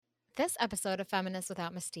This episode of Feminists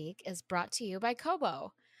Without Mystique is brought to you by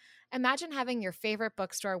Kobo. Imagine having your favorite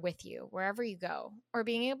bookstore with you wherever you go, or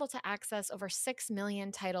being able to access over 6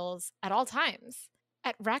 million titles at all times.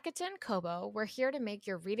 At Rakuten Kobo, we're here to make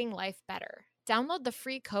your reading life better. Download the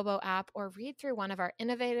free Kobo app or read through one of our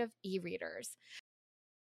innovative e-readers.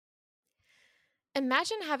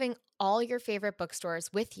 Imagine having all your favorite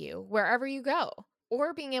bookstores with you wherever you go,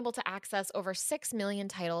 or being able to access over 6 million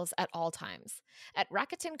titles at all times. At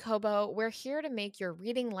Rakuten Kobo, we're here to make your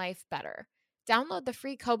reading life better. Download the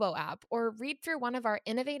free Kobo app or read through one of our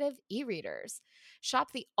innovative e-readers.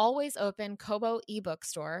 Shop the always open Kobo ebook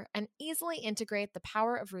store and easily integrate the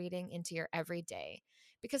power of reading into your everyday.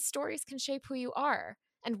 Because stories can shape who you are,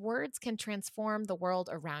 and words can transform the world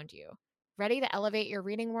around you. Ready to elevate your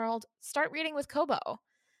reading world? Start reading with Kobo.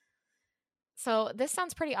 So this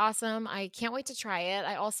sounds pretty awesome. I can't wait to try it.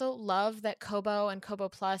 I also love that Kobo and Kobo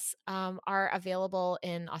Plus are available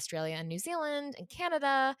in Australia and New Zealand and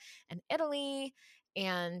Canada and Italy.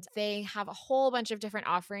 And they have a whole bunch of different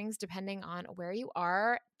offerings depending on where you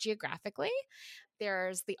are geographically.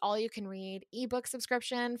 There's the all-you-can-read ebook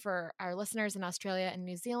subscription for our listeners in Australia and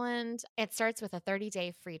New Zealand. It starts with a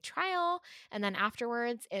 30-day free trial, and then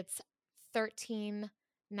afterwards it's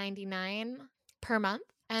 $13.99 per month.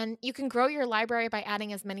 And you can grow your library by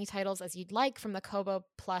adding as many titles as you'd like from the Kobo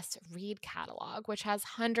Plus Read catalog, which has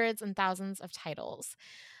hundreds and thousands of titles.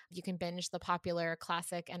 You can binge the popular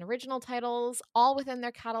classic and original titles all within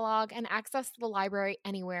their catalog and access the library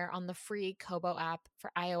anywhere on the free Kobo app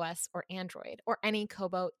for iOS or Android or any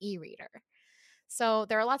Kobo e-reader. So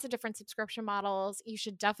there are lots of different subscription models. You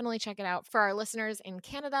should definitely check it out. For our listeners in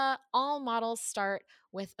Canada, all models start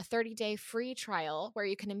with a 30-day free trial where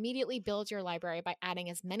you can immediately build your library by adding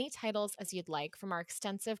as many titles as you'd like from our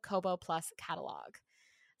extensive Kobo Plus catalog.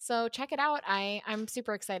 So check it out. I'm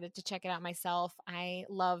super excited to check it out myself. I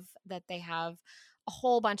love that they have a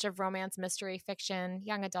whole bunch of romance, mystery, fiction,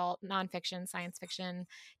 young adult, nonfiction, science fiction,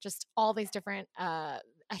 just all these different, a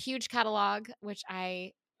huge catalog, which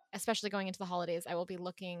especially going into the holidays, I will be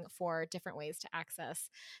looking for different ways to access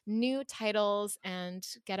new titles and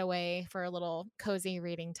get away for a little cozy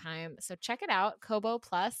reading time. So check it out, Kobo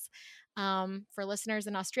Plus. For listeners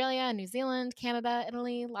in Australia, New Zealand, Canada,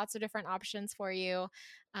 Italy, lots of different options for you.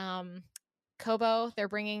 Kobo, they're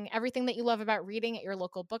bringing everything that you love about reading at your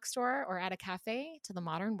local bookstore or at a cafe to the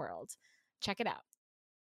modern world. Check it out.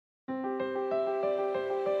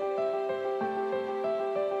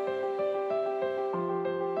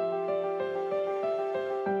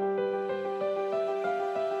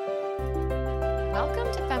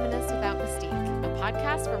 Welcome to Feminists Without Mystique, a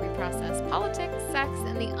podcast where we process politics, sex,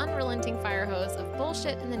 and the unrelenting fire hose of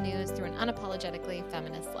bullshit in the news through an unapologetically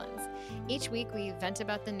feminist lens. Each week, we vent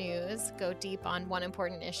about the news, go deep on one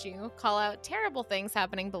important issue, call out terrible things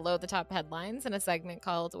happening below the top headlines in a segment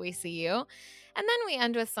called We See You, and then we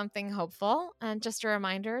end with something hopeful. And just a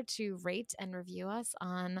reminder to rate and review us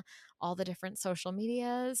on all the different social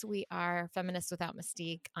medias. We are Feminists Without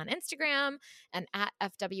Mystique on Instagram and at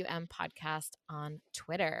FWM Podcast on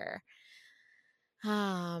Twitter.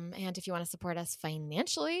 And if you want to support us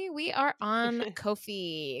financially, we are on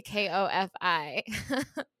Ko-fi, K-O-F-I.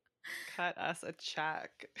 Cut us a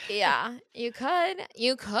check. Yeah, you could.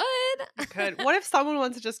 What if someone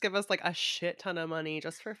wants to just give us like a shit ton of money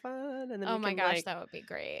just for fun, and then Oh we my can gosh, like, that would be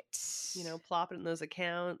great. Plop it in those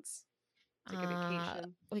accounts. Take a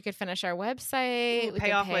vacation. We could finish our website. Ooh, We pay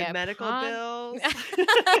could off pay my medical bills.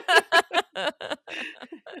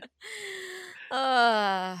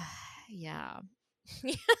 Yeah.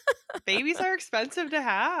 Babies are expensive to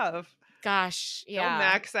have. Gosh, yeah. Don't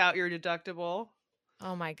max out your deductible.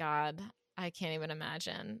 Oh my God. I can't even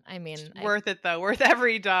imagine. I mean, worth it though. Worth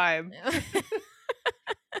every dime.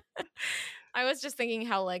 I was just thinking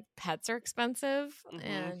how like pets are expensive,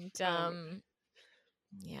 and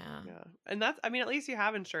yeah. And that's, at least you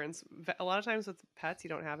have insurance. A lot of times with pets, you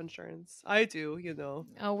don't have insurance. I do,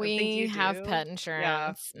 Oh, we have pet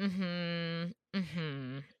insurance. Yeah.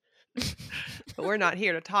 But we're not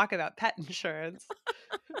here to talk about pet insurance.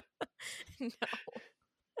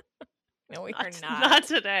 No, we are not. Not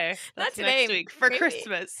today. That's not today. Next week for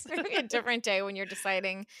Christmas. Maybe a different day when you're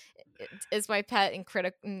deciding, is my pet in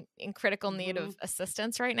critical need of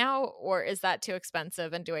assistance right now, or is that too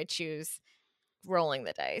expensive, and do I choose rolling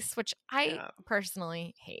the dice, which I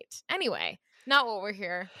personally hate. Anyway, not what we're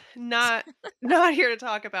here. Not here to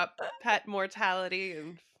talk about pet mortality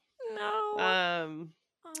and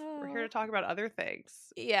we're here to talk about other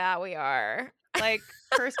things. Yeah, we are. Like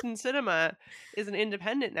Kirsten Sinema is an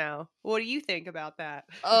independent now. What do you think about that?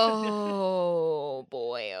 Oh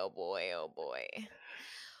boy.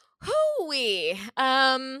 Hooey.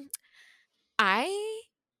 I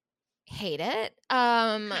hate it.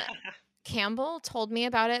 Campbell told me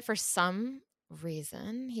about it for some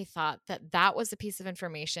reason. He thought that that was a piece of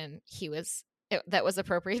information that was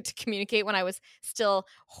appropriate to communicate when I was still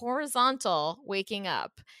horizontal waking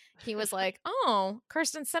up. He was like, "Oh,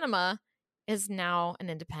 Kirsten Cinema is now an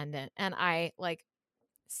independent." And I like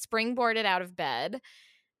springboarded out of bed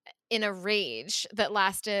in a rage that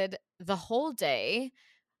lasted the whole day.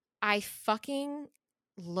 I fucking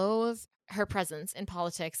loathe her presence in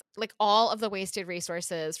politics. Like all of the wasted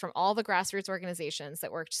resources from all the grassroots organizations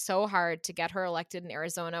that worked so hard to get her elected in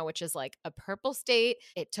Arizona, which is like a purple state.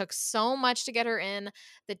 It took so much to get her in.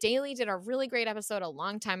 The Daily did a really great episode a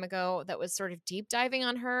long time ago that was sort of deep diving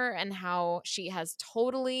on her and how she has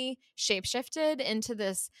totally shapeshifted into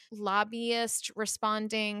this lobbyist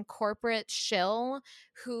responding corporate shill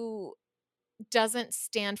who doesn't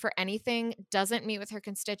stand for anything, doesn't meet with her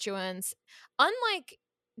constituents. Unlike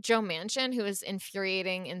Joe Manchin, who is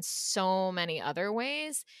infuriating in so many other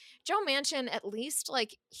ways, Joe Manchin, at least,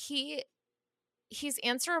 like, he's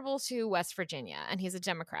answerable to West Virginia and he's a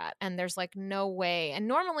Democrat, and there's like no way. And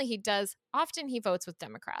normally often he votes with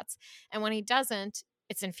Democrats. And when he doesn't,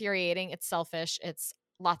 it's infuriating, it's selfish, it's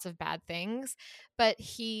lots of bad things. But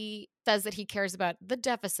he says that he cares about the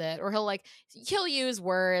deficit, or he'll use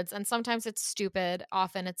words, and sometimes it's stupid,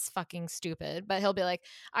 often it's fucking stupid, but he'll be like,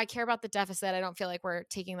 I care about the deficit. I don't feel like we're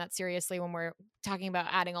taking that seriously when we're talking about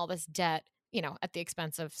adding all this debt, at the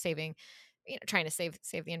expense of saving, trying to save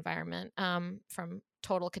the environment from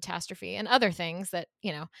total catastrophe and other things that,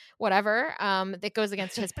 whatever, that goes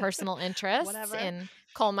against his personal interests Whatever. in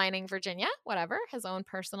coal mining Virginia. Whatever, his own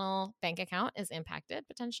personal bank account is impacted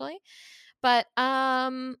potentially. But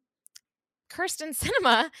Kirsten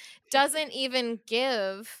Cinema doesn't even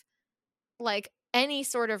give like any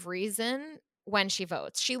sort of reason when she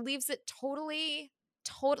votes. She leaves it totally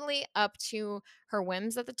up to her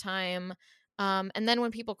whims at the time. And then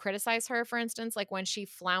when people criticize her, for instance, like when she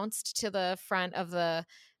flounced to the front of the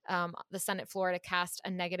Senate floor to cast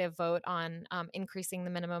a negative vote on increasing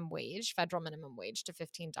the federal minimum wage to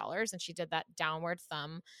 $15, and she did that downward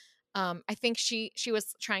thumb. I think she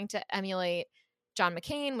was trying to emulate John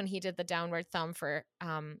McCain when he did the downward thumb for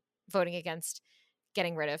voting against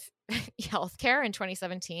getting rid of healthcare in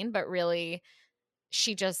 2017, but really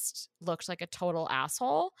she just looked like a total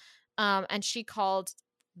asshole. And she called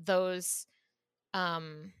those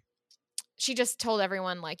she just told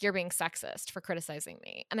everyone like, you're being sexist for criticizing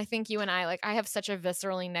me. And I think you and I have such a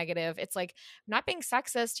viscerally negative, it's like, I'm not being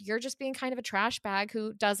sexist, you're just being kind of a trash bag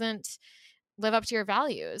who doesn't live up to your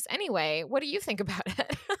values. Anyway, what do you think about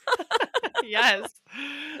it? Yes.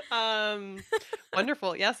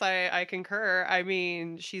 Wonderful. Yes, I concur. I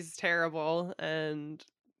mean, she's terrible and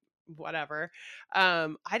whatever. I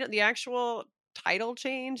don't the actual title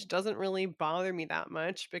change doesn't really bother me that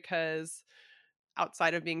much because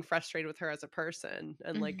outside of being frustrated with her as a person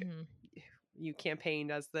and like Mm-hmm. you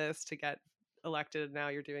campaigned as this to get elected and now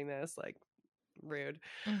you're doing this, like rude.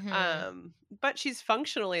 Mm-hmm. Um but she's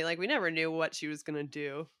functionally like we never knew what she was going to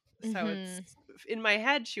do. So it's Mm-hmm. in my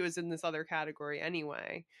head she was in this other category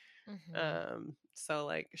anyway. Mm-hmm. So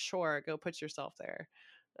like sure, go put yourself there.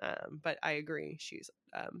 But I agree she's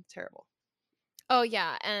terrible. Oh,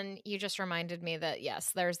 yeah, and you just reminded me that,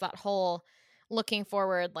 yes, there's that whole looking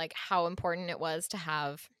forward, like, how important it was to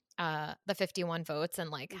have, the 51 votes and,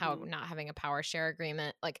 like, how Mhm. not having a power share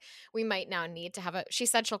agreement, like, we might now need to have she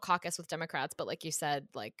said she'll caucus with Democrats, but like you said,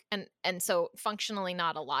 like and so functionally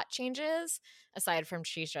not a lot changes aside from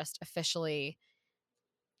she's just officially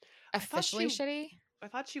I thought she shitty. I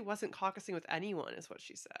thought she wasn't caucusing with anyone is what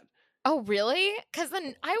she said. Oh, really? Because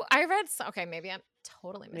then I read okay, maybe I'm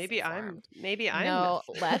totally misinformed. Maybe I'm No,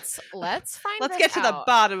 let's find let's this get to the out.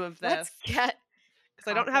 bottom of Let's this get because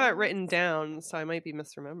I don't have it caucus. written down, so I might be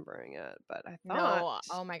misremembering it, but I thought No,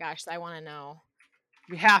 oh my gosh, I wanna know.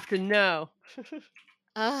 we have to know.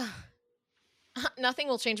 Ugh. Nothing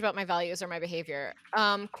will change about my values or my behavior.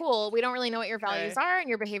 Cool, we don't really know what your values Okay. are, and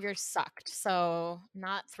your behavior sucked, so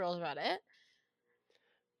not thrilled about it.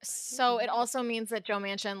 I don't So it know. also means that Joe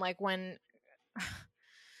Manchin, like, when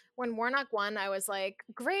Warnock won, I was like,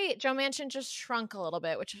 "Great, Joe Manchin just shrunk a little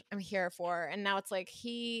bit," which I'm here for, and now it's like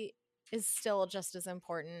he is still just as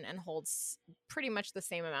important and holds pretty much the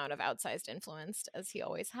same amount of outsized influence as he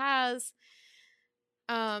always has.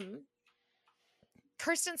 Um,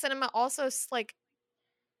 Kirsten Sinema also like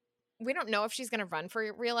we don't know if she's going to run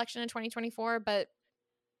for re-election in 2024, but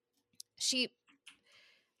she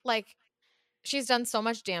like she's done so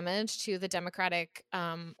much damage to the Democratic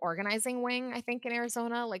organizing wing, I think, in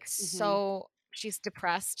Arizona. Like, Mhm. so she's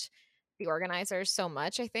depressed the organizers so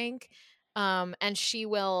much, I think. And she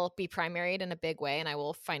will be primaried in a big way, and I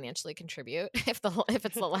will financially contribute if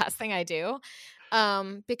it's the last thing I do.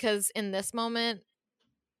 Because in this moment,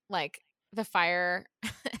 like the fire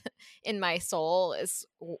in my soul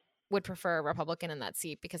would prefer a Republican in that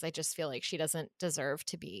seat, because I just feel like she doesn't deserve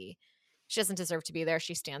to be there.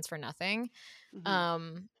 She stands for nothing. Mhm.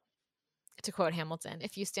 Um, to quote Hamilton,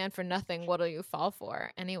 if you stand for nothing, what do you fall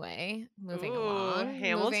for? Anyway, Ooh,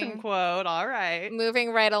 Hamilton quote. All right.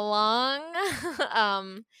 moving right along.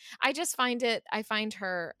 I just I find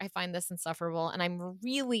this insufferable, and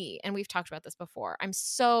and we've talked about this before, I'm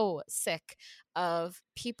so sick of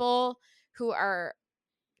people who are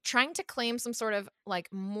trying to claim some sort of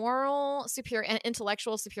like moral superior and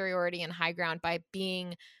intellectual superiority and high ground by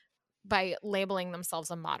labeling themselves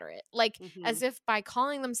a moderate, like as Mhm. if by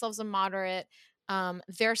calling themselves a moderate,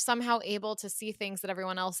 they're somehow able to see things that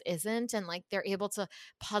everyone else isn't, and like they're able to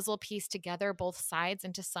puzzle piece together both sides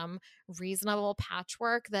into some reasonable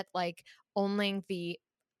patchwork that like only the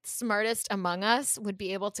smartest among us would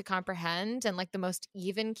be able to comprehend, and like the most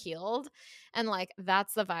even keeled. And like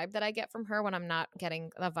that's the vibe that I get from her when I'm not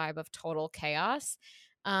getting the vibe of total chaos.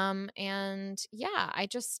 And yeah,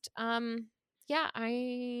 yeah,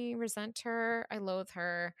 I resent her. I loathe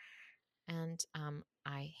her, and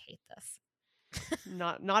I hate this.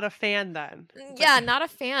 Not a fan then. Yeah, not a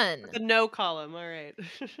fan. The no column. All right.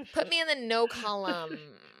 Put me in the no column.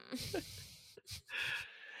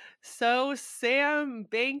 So Sam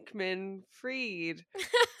Bankman Fried,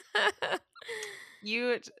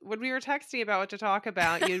 when we were texting about what to talk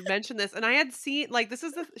about, you had mentioned this, and I had seen like this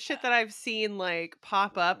is the shit that I've seen like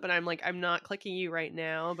pop up, and I'm like, I'm not clicking you right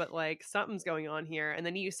now, but like something's going on here. And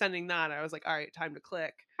then you sending that, I was like, all right, time to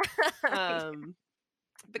click. Um,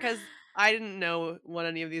 because I didn't know what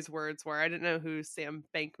any of these words were. I didn't know who Sam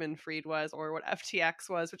Bankman Fried was or what FTX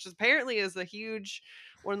was, which apparently is a huge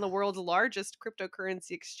one of the world's largest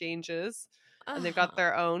cryptocurrency exchanges. And they've got Uh-huh.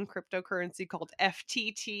 their own cryptocurrency called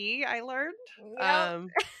FTT, I learned. Yep.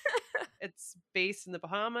 Um, it's based in the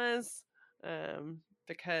Bahamas,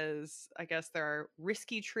 because I guess there are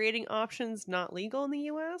risky trading options not legal in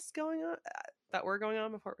the US going on, that were going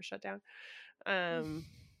on before it was shut down. Um,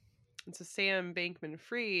 and so Sam Bankman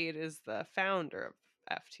Fried is the founder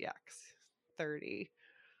of FTX 30.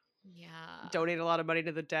 Yeah. Donate a lot of money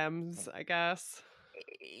to the Dems, I guess.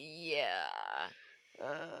 Yeah.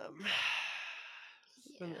 Um,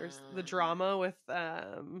 then there's the Yeah. drama with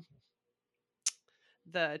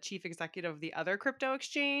the chief executive of the other crypto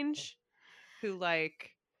exchange who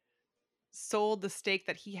like sold the stake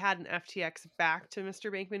that he had in FTX back to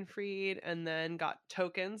Mr. Bankman Fried and then got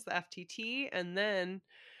tokens, the FTT, and then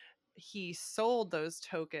he sold those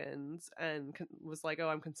tokens and was like, "Oh,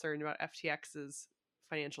 I'm concerned about FTX's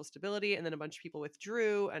financial stability," and then a bunch of people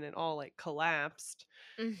withdrew, and it all like collapsed.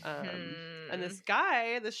 And Mhm.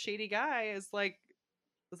 this shady guy, is like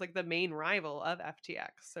the main rival of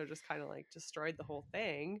FTX, so just kind of like destroyed the whole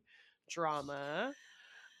thing. Drama.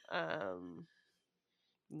 Um,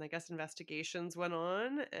 and I guess investigations went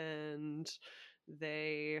on, and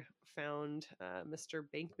they found Mr.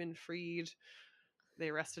 Bankman Fried. They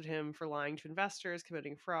arrested him for lying to investors,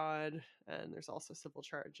 committing fraud, and there's also civil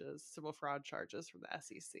fraud charges from the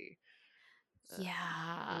SEC. And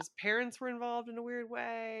Yeah. his parents were involved in a weird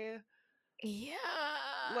way,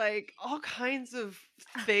 Yeah. like all kinds of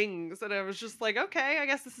things. And I was just like, okay, I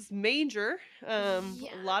guess this is major. A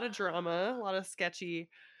Yeah. lot of drama, a lot of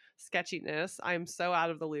sketchiness. I'm so out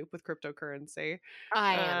of the loop with cryptocurrency.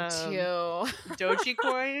 I am Um, too.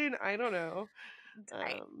 Dogecoin, I don't know.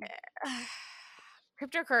 I Um,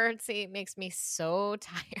 Cryptocurrency makes me so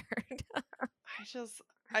tired. I just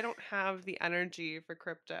I don't have the energy for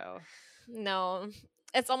crypto. No.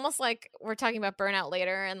 It's almost like we're talking about burnout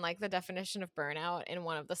later, and like the definition of burnout in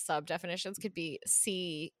one of the sub definitions could be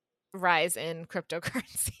see rise in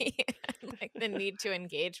cryptocurrency and like the need to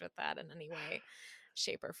engage with that in any way,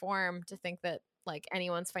 shape, or form. To think that like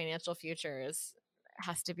anyone's financial future is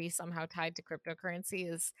has to be somehow tied to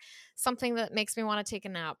cryptocurrency is something that makes me want to take a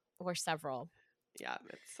nap, or several. Yeah,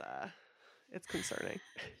 it's concerning.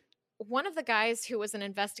 One of the guys who was an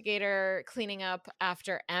investigator cleaning up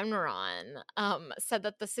after Enron said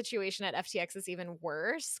that the situation at FTX is even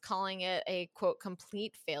worse, calling it a quote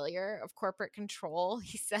complete failure of corporate control.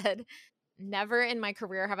 He said, "Never in my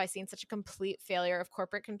career have I seen such a complete failure of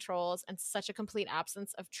corporate controls and such a complete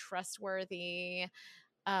absence of trustworthy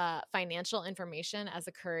financial information as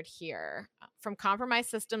occurred here. From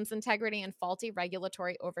compromised systems integrity and faulty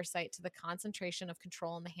regulatory oversight to the concentration of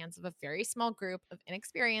control in the hands of a very small group of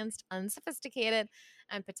inexperienced, unsophisticated,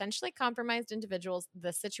 and potentially compromised individuals,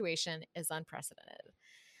 the situation is unprecedented."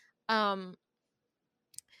 Um,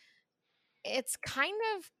 it's kind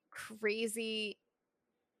of crazy.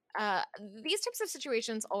 These types of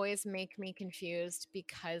situations always make me confused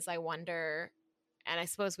because I wonder, and I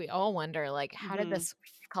suppose we all wonder, like, how did Mhm. this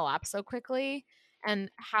collapse so quickly?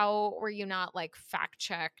 And how were you not like fact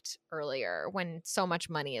checked earlier when so much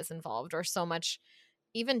money is involved or so much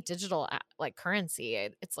even digital like currency?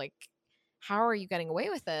 It's like, how are you getting away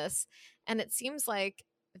with this? And it seems like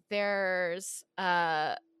there's,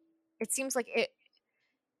 it seems like it,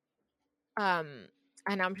 um,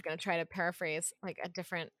 and I'm just gonna try to paraphrase like a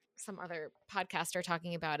different some other podcaster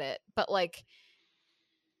talking about it, but like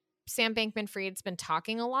Sam Bankman-Fried's been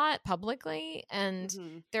talking a lot publicly, and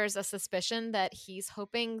Mhm. there's a suspicion that he's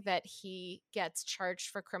hoping that he gets charged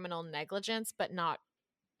for criminal negligence, but not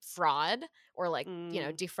fraud or like,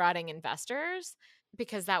 Mm. defrauding investors,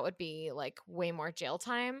 because that would be like way more jail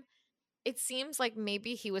time. It seems like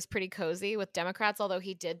maybe he was pretty cozy with Democrats, although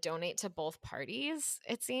he did donate to both parties,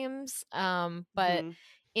 it seems. But Mhm.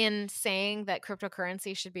 in saying that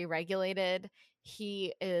cryptocurrency should be regulated,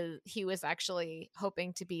 he was actually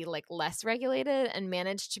hoping to be like less regulated and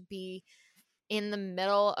managed to be in the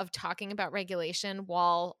middle of talking about regulation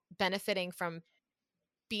while benefiting from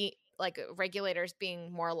be like regulators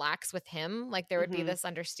being more lax with him. Like there would be Mhm. this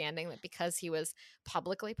understanding that because he was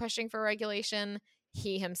publicly pushing for regulation,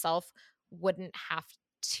 he himself wouldn't have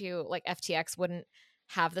to, like FTX wouldn't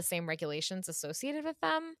have the same regulations associated with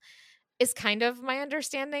them, is kind of my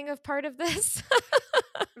understanding of part of this.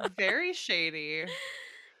 Very shady.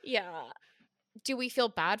 Yeah. Do we feel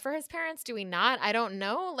bad for his parents? Do we not? I don't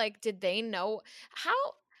know. Like, did they know how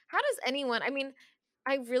does anyone, I mean,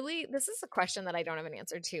 I really, this is a question that I don't have an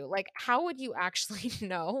answer to. Like, how would you actually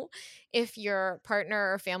know if your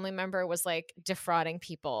partner or family member was like defrauding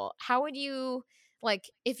people? How would you, like,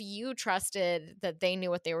 if you trusted that they knew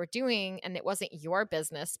what they were doing and it wasn't your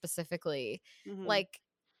business specifically, Mhm. like,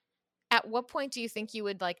 at what point do you think you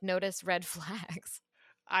would like notice red flags?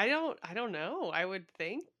 I don't know. I would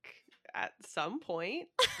think at some point,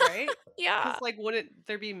 right? Yeah. Cuz like wouldn't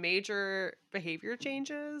there be major behavior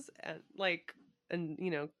changes and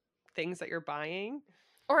things that you're buying?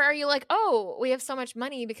 Or are you like, oh, we have so much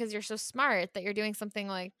money because you're so smart that you're doing something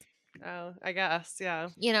like, Oh, I guess, yeah.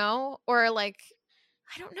 or like,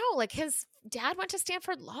 I don't know, like his dad went to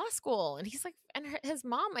Stanford Law School and he's like, and his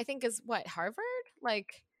mom, I think, is what, Harvard?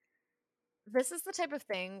 Like, this is the type of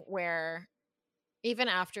thing where even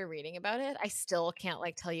after reading about it, I still can't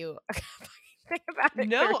like tell you a fucking thing about it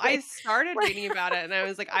No, I clearly. started Like, reading about it and I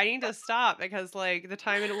was like, I need to stop because like the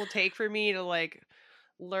time it will take for me to like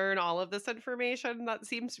learn all of this information that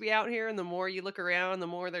seems to be out here and the more you look around, the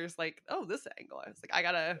more there's like, oh, this angle. I was like, I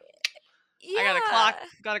gotta clock yeah.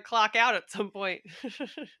 gotta clock out at some point.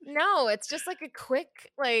 No, it's just like a quick,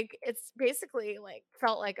 like, it's basically like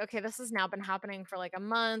felt like, okay, this has now been happening for like a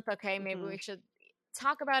month. Okay, maybe we Mhm. should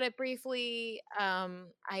talk about it briefly.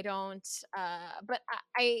 I don't, but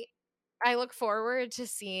I look forward to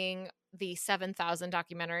seeing the 7,000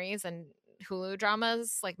 documentaries and Hulu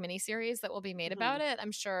dramas, like miniseries that will be made about Mhm. it.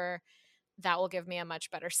 I'm sure that will give me a much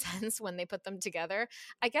better sense when they put them together.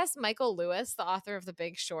 I guess Michael Lewis, the author of The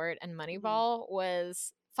Big Short and Mhm. Moneyball,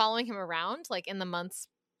 was following him around like in the months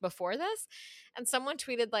before this. And someone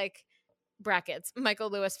tweeted like, brackets, Michael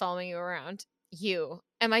Lewis following you around. You,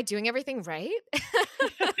 am I doing everything right?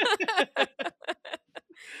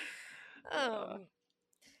 Uh, um,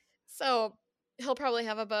 so he'll probably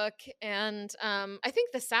have a book. And I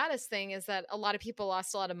think the saddest thing is that a lot of people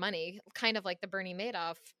lost a lot of money, kind of like the Bernie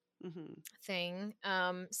Madoff mhm. thing.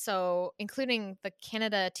 So including the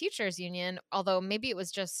Canada Teachers Union, although maybe it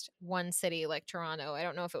was just one city like Toronto. I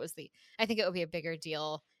don't know if it was I think it would be a bigger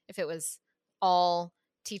deal if it was all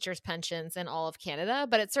teachers' pensions in all of Canada,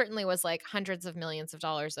 but it certainly was like hundreds of millions of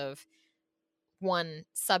dollars of one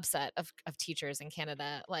subset of teachers in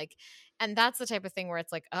Canada. Like, and that's the type of thing where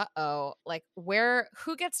it's like, uh-oh, like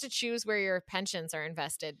who gets to choose where your pensions are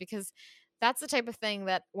invested? Because that's the type of thing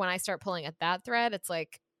that when I start pulling at that thread, it's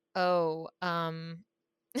like, oh,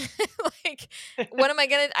 like what am I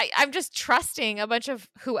gonna I'm just trusting a bunch of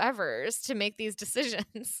whoever's to make these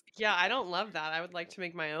decisions. Yeah, I don't love that. I would like to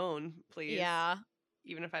make my own, please. Yeah.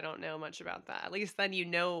 Even if I don't know much about that. At least then you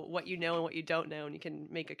know what you know and what you don't know and you can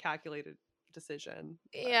make a calculated decision.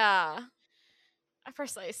 But Yeah.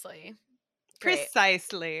 Precisely. Great.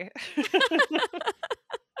 precisely.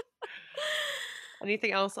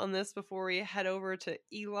 Anything else on this before we head over to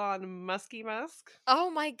Elon Musky Musk?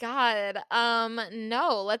 Oh my god.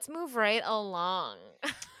 No, let's move right along.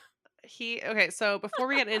 Okay, so before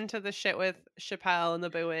we get into the shit with Chappelle and the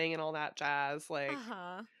booing and all that jazz, like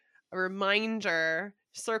Uh-huh. a reminder.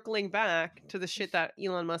 circling back to the shit that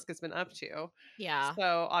Elon Musk has been up to. Yeah.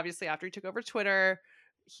 So obviously, after he took over Twitter,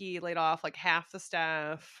 he laid off like half the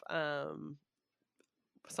staff.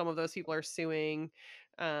 Some of those people are suing,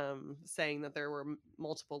 saying that there were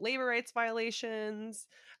multiple labor rights violations.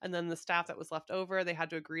 And then the staff that was left over, they had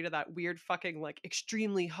to agree to that weird fucking like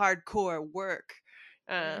extremely hardcore work.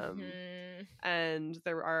 Mhm. And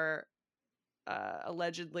there are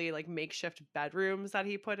allegedly like makeshift bedrooms that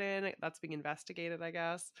he put in. That's being investigated, I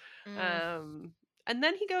guess. Mm. And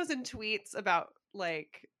then he goes and tweets about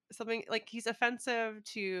like something like he's offensive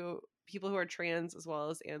to people who are trans as well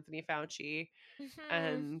as Anthony Fauci Mhm.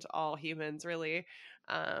 and all humans, really.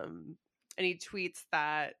 And he tweets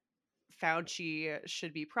that Fauci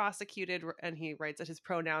should be prosecuted, and he writes that his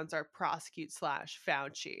pronouns are prosecute slash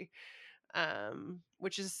Fauci,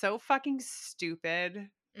 which is so fucking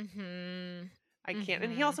stupid. Mhm. I can't.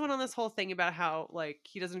 And he Mhm. also went on this whole thing about how like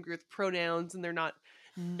he doesn't agree with pronouns and they're not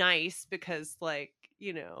nice because like,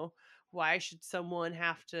 why should someone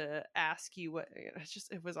have to ask you what it's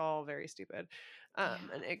just it was all very stupid and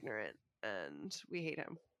Yeah. ignorant, and we hate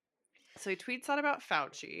him. So he tweets out about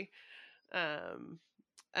Fauci. Um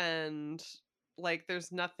and like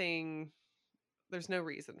there's no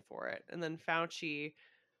reason for it. And then Fauci,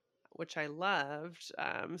 which I loved,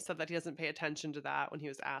 said that he doesn't pay attention to that when he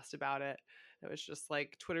was asked about it. It was just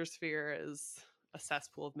like Twitter sphere is a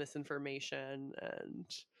cesspool of misinformation, and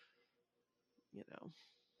you know,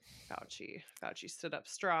 Fauci stood up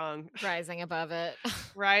strong, Rising above it.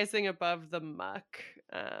 rising above the muck.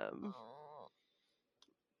 Oh.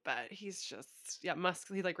 But he's just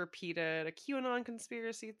Musk. He like repeated a QAnon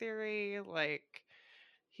conspiracy theory. Like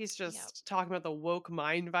he's Yep. just talking about the woke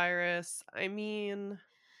mind virus. I mean.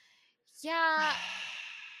 Yeah,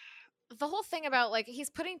 the whole thing about like he's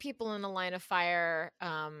putting people in a line of fire,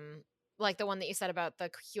 like the one that you said about the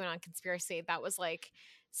QAnon conspiracy, that was like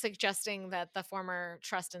suggesting that the former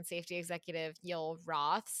trust and safety executive Yul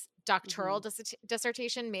Roth's doctoral Mhm.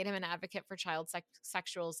 dissertation made him an advocate for child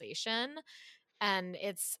sexualization. And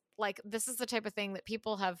it's like this is the type of thing that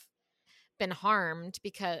people have been harmed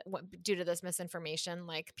because due to this misinformation.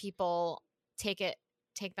 Like people take it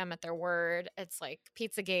take them at their word. It's like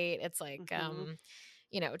Pizzagate. It's like Mhm.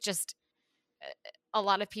 just a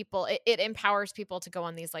lot of people, it empowers people to go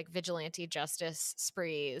on these like vigilante justice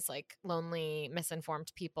sprees. Like lonely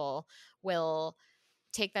misinformed people will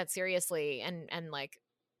take that seriously and like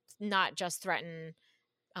not just threaten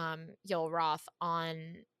Yoel Roth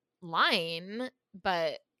online,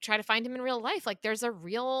 but try to find him in real life. Like there's a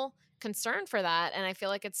real concern for that, and I feel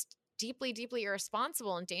like it's deeply, deeply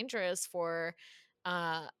irresponsible and dangerous for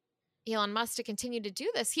uh, Elon Musk to continue to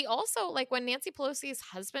do this. He also, like, when Nancy Pelosi's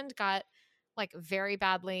husband got like very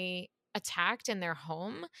badly attacked in their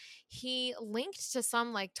home, he linked to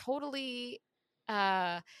some like totally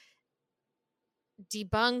uh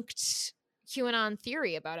debunked QAnon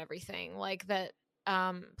theory about everything, like that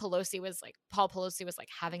Paul Pelosi was like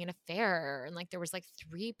having an affair, and like there was like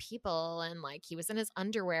three people, and like he was in his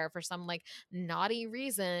underwear for some like naughty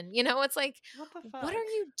reason. It's like, What the what are fuck?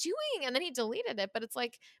 you doing? And then he deleted it. But it's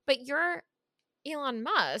like, but you're Elon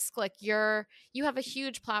Musk, like you have a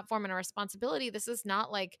huge platform and a responsibility. This is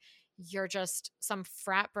not like you're just some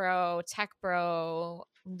frat bro, tech bro,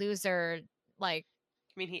 loser, like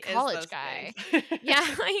I mean, he is college those things. guy. Yeah,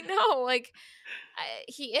 I know. Like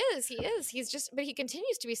he is. He's just, but he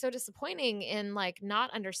continues to be so disappointing in like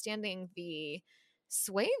not understanding the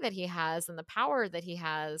sway that he has and the power that he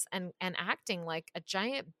has, and acting like a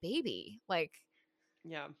giant baby. Like,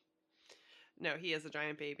 Yeah. No, he is a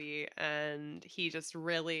giant baby, and he just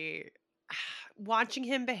really watching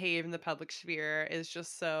him behave in the public sphere is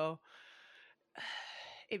just so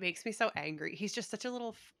it makes me so angry. He's just such a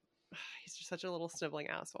little he's just such a little sniveling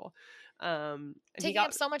asshole. And he taking up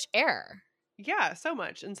got so much air. yeah, so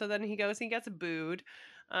much. And so then he goes and he gets booed.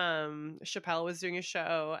 Chappelle was doing a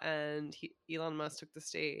show and Elon Musk took the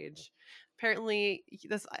stage. Apparently,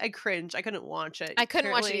 this I cringe. I couldn't watch it. I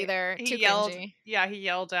couldn't watch it Apparently, either. Too he yelled. cringy. Yeah, he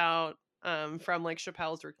yelled out from like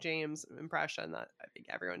Chappelle's Rick James impression that I think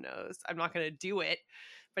everyone knows. I'm not gonna do it,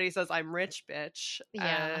 but he says I'm rich, bitch,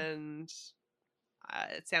 Yeah. and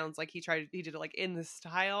it sounds like he did it like in the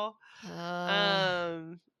style. Uh,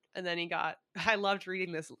 Um, and then he got, I loved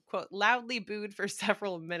reading this quote, loudly booed for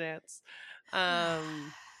several minutes.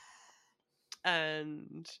 Um,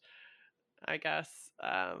 and I guess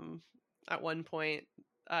at one point,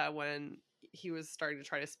 when he was starting to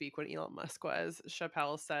try to speak when Elon Musk was,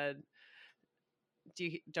 Chappelle said,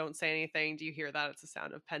 don't say anything. Do you hear that? It's a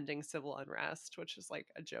sound of pending civil unrest, which is like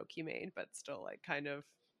a joke he made, but still like kind of,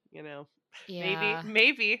 you know, maybe, yeah.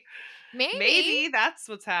 maybe, Maybe. maybe that's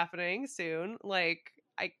what's happening soon. Like,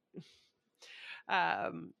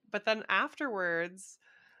 But then afterwards,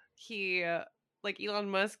 he like Elon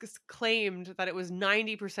Musk claimed that it was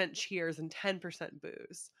 90% cheers and 10%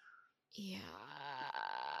 booze, Yeah.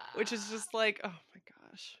 which is just like, oh my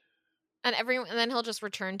gosh. And then he'll just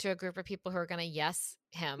return to a group of people who are gonna yes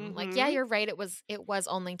him. Like, yeah, Mhm. you're right. It was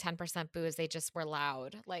only 10% booze. They just were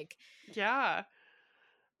loud. Like, Yeah.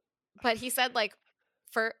 but he said like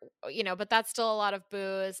for but that's still a lot of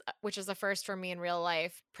booze, which is a first for me in real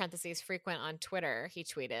life, parentheses frequent on Twitter, he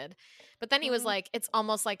tweeted. But then he was Mhm. like, it's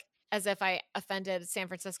almost like as if I offended San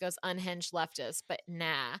Francisco's unhinged leftists, but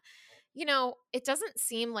nah. It doesn't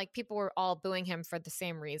seem like people were all booing him for the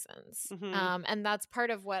same reasons. Mhm. And that's part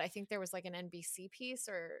of what I think there was like an NBC piece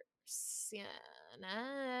or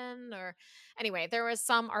CNN or anyway, there was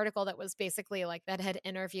some article that was basically like that had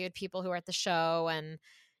interviewed people who were at the show and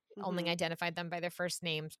only Mhm. identified them by their first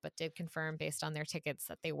names, but did confirm based on their tickets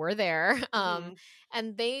that they were there. Mhm.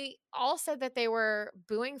 And they all said that they were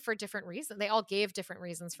booing for different reasons. They all gave different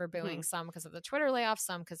reasons for booing. Mhm. Some because of the Twitter layoff,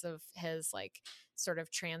 some because of his like sort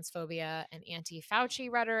of transphobia and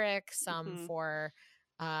anti-Fauci rhetoric, some Mhm. for,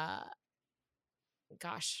 uh,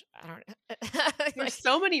 gosh, I don't There's like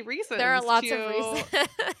so many there are reasons lots of reasons.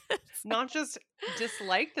 to not just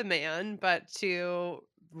dislike the man, but to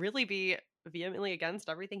really be vehemently against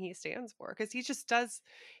everything he stands for, because he just does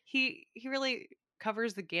he really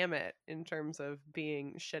covers the gamut in terms of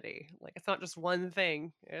being shitty. Like, it's not just one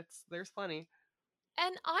thing. There's plenty.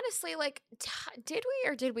 And honestly, like, did we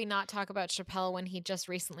or did we not talk about Chappelle when he just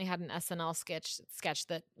recently had an SNL sketch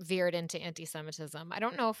that veered into anti-Semitism? I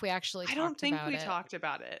don't know if we actually I don't talked think about we it. talked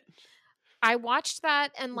about it. I watched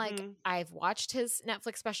that and like Mhm. I've watched his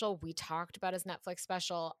Netflix special. We talked about his Netflix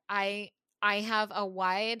special. I have a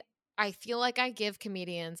wide I feel like I give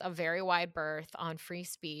comedians a very wide berth on free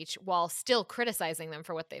speech while still criticizing them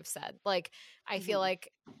for what they've said. Like I feel Mhm.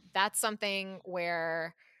 like that's something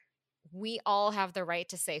where we all have the right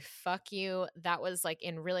to say fuck you. That was like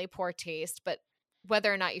in really poor taste, but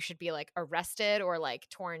whether or not you should be like arrested or like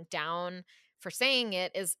torn down for saying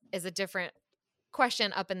it is a different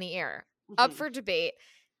question up in the air, up Mhm. for debate.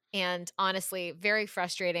 And honestly, very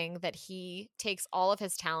frustrating that he takes all of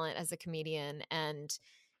his talent as a comedian and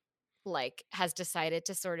like has decided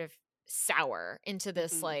to sort of sour into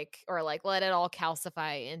this Mhm. like or like let it all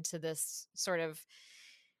calcify into this sort of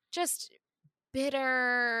just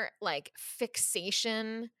bitter like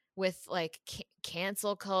fixation with like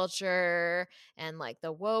cancel culture and like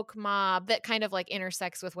the woke mob that kind of like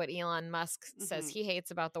intersects with what Elon Musk says Mhm. he hates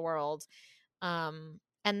about the world. And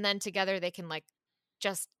then together they can like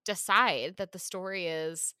just decide that the story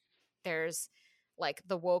is there's like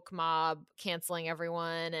the woke mob canceling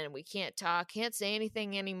everyone and we can't talk, can't say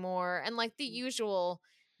anything anymore, and like the usual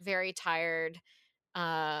very tired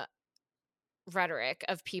uh rhetoric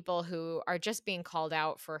of people who are just being called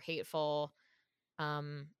out for hateful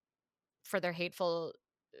um for their hateful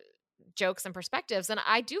jokes and perspectives. And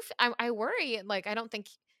I worry, like I don't think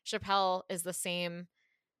Chappelle is the same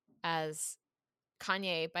as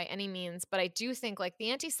Kanye by any means, but I do think like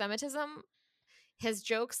the anti-Semitism, his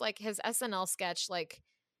jokes, like his SNL sketch, like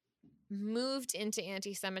moved into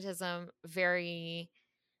anti-Semitism very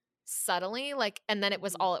subtly, like, and then it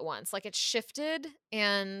was Mhm. all at once. Like it shifted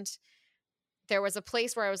and there was a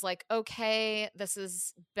place where I was like, okay, this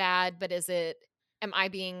is bad, but am I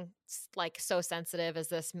being like so sensitive? Is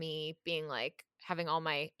this me being like having all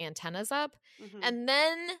my antennas up? Mhm. And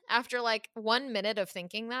then after like 1 minute of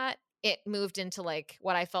thinking that, it moved into like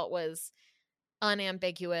what I felt was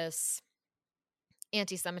unambiguous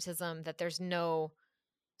anti Semitism that there's no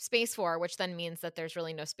space for, which then means that there's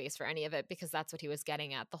really no space for any of it because that's what he was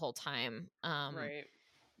getting at the whole time. Right.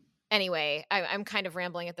 Anyway, I'm kind of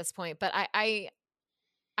rambling at this point, but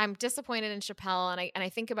I'm disappointed in Chappelle, and I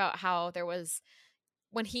think about how there was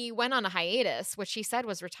when he went on a hiatus, which he said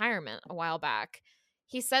was retirement a while back.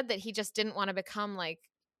 He said that he just didn't want to become like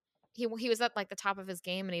he was at like the top of his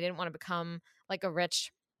game, and he didn't want to become like a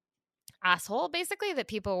rich asshole, basically that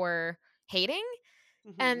people were hating.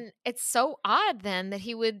 Mhm. And it's so odd then that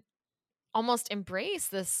he would almost embrace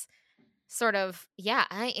this sort of, yeah,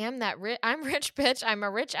 I am that rich. I'm rich, bitch. I'm a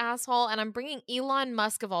rich asshole, and I'm bringing Elon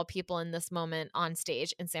Musk of all people in this moment on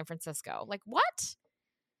stage in San Francisco. Like what?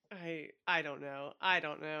 I don't know. I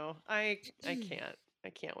don't know. I can't. I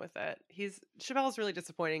can't with it. Chappelle's really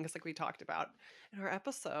disappointing because, like we talked about in our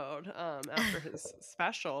episode, after his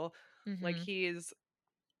special, like Hmm.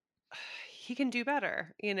 he can do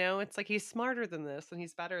better. It's like he's smarter than this and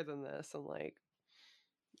he's better than this, and like,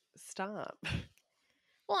 stop.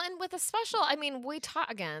 Well, and with a special, I mean, we talked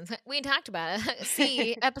about it.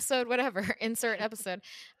 See episode, whatever, insert episode.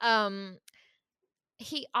 Um,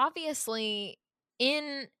 he obviously,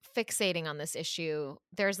 in fixating on this issue,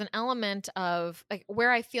 there's an element of like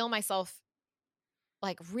where I feel myself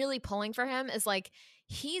like really pulling for him is like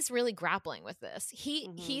he's really grappling with this.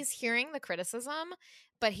 Mhm. He's hearing the criticism,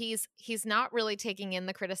 but he's not really taking in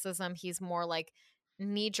the criticism. He's more like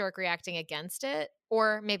knee jerk reacting against it,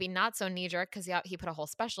 or maybe not so knee jerk because he put a whole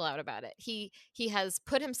special out about it. He has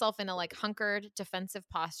put himself in a like hunkered defensive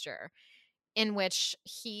posture in which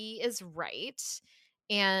he is right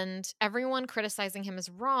and everyone criticizing him is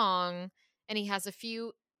wrong, and he has a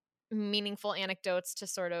few meaningful anecdotes to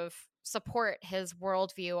sort of support his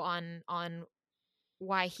worldview on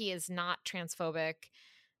why he is not transphobic.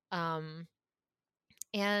 Um,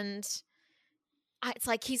 and it's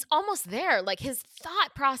like he's almost there. Like his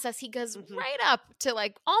thought process, he goes Mhm. right up to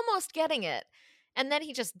like almost getting it, and then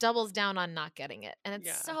he just doubles down on not getting it, and it's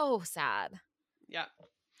Yeah. so sad. Yeah.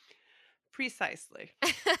 Precisely.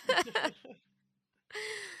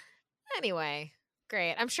 Anyway,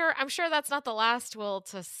 great. I'm sure that's not the last we'll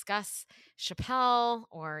discuss Chappelle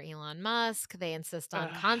or Elon Musk. They insist on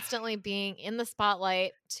Ugh, constantly being in the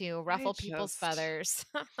spotlight to I ruffle people's just feathers.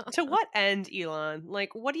 to what end, Elon?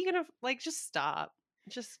 Like, what are you gonna like? Just stop.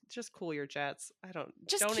 Just cool your jets. I don't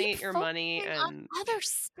Just keep donate your money focusing and on other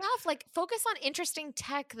stuff. Like focus on interesting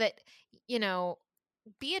tech that, you know,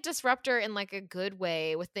 be a disruptor in like a good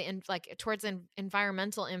way with the like towards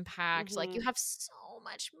environmental impact. Like you Mhm. have so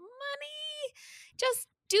much money, just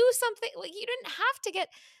do something. Like you didn't have to get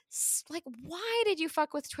like why did you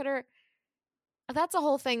fuck with Twitter? That's a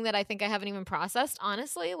whole thing that I think I haven't even processed,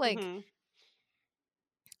 honestly. Like Mhm.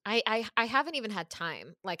 I haven't even had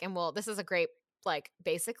time. Like, and well, this is a great like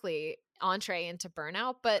basically entree into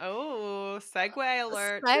burnout, but Oh, segue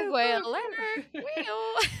alert. Pew, segue pew, alert. pew.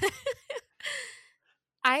 Wheel.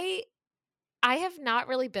 I I have not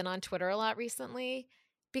really been on Twitter a lot recently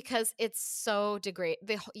because it's so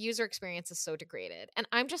the user experience is so degraded. And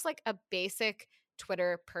I'm just like a basic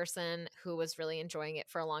Twitter person who was really enjoying it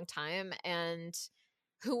for a long time and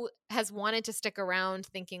who has wanted to stick around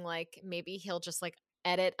thinking like maybe he'll just like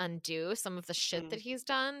edit undo some of the shit that Mm, he's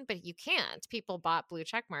done, but you can't. People bought blue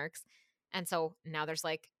check marks. And so now there's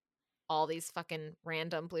like all these fucking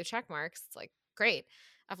random blue check marks. It's like, great.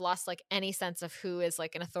 I've lost like any sense of who is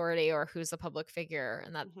like an authority or who's a public figure.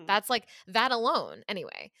 And mhm. that's like that alone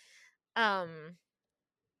anyway. Um,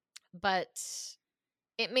 but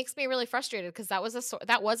it makes me really frustrated because that was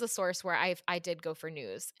a source where I did go for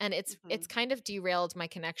news. And it's Mhm. kind of derailed my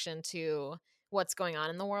connection to what's going on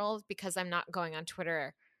in the world because I'm not going on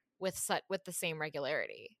Twitter with the same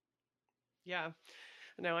regularity. Yeah.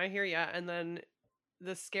 No, I hear ya. And then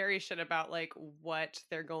the scary shit about like what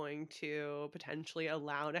they're going to potentially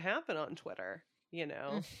allow to happen on Twitter, you Mm.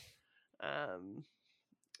 know, um,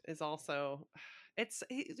 is also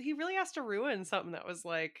he really has to ruin something that was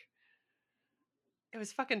like it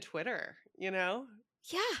was fucking Twitter, you know?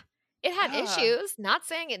 Yeah. It had Ah, issues, not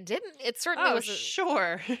saying it didn't. It certainly oh was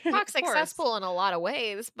sure, of toxic course, cesspool in a lot of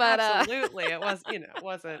ways, but absolutely. It was,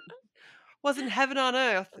 it wasn't heaven on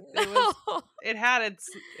earth. no. It had its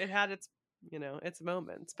its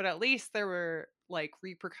moments, but at least there were like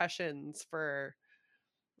repercussions for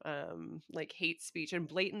like hate speech and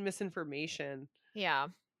blatant misinformation, Yeah.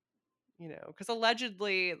 because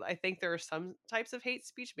allegedly I think there are some types of hate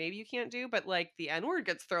speech maybe you can't do, but like the n-word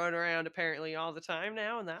gets thrown around apparently all the time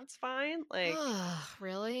now, and that's fine, like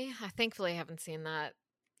Really? I thankfully haven't seen that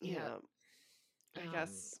yet. yeah. I Um,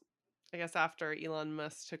 guess I guess after Elon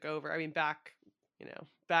Musk took over, I mean back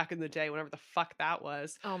in the day whenever the fuck that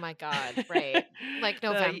was. oh my god, right. Like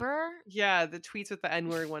the November? Yeah, the tweets with the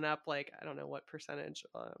n-word went up like I don't know what percentage.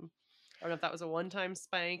 I don't know if that was a one-time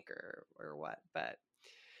spike or what, but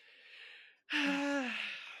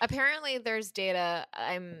Apparently there's data.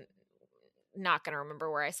 I'm not going to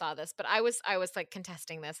remember where I saw this, but I was like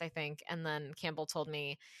contesting this, I think, and then Campbell told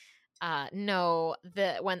me no,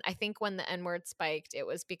 when the N-word spiked, it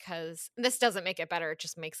was because this doesn't make it better, it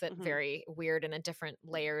just makes it Mhm. very weird in a different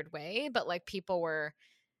layered way, but like people were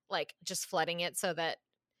like just flooding it so that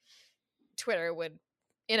Twitter would,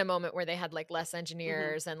 in a moment where they had like less Mhm.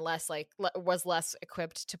 engineers and less like was less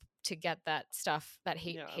equipped to get that stuff, that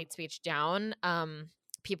Yeah. hate speech down,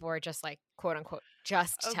 people were just like quote unquote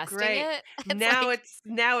just Oh, testing great. it. It's Now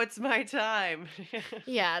like, it's my time.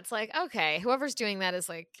 yeah, it's like, okay, whoever's doing that is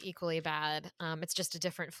like equally bad. It's just a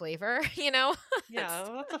different flavor, you know? Yeah, It's,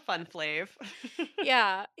 well, that's a fun flave.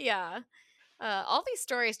 yeah, yeah. All these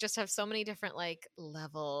stories just have so many different like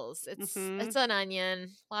levels. It's Mhm. an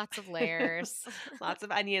onion, lots of layers. Lots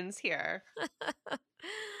of onions here.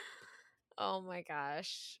 Oh my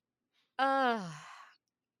gosh. Uh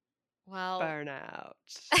Well, Burnout.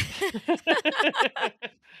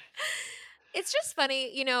 it's just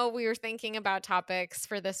funny, we were thinking about topics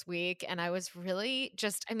for this week and I was really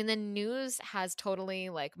just I mean the news has totally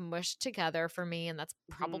like mushed together for me and that's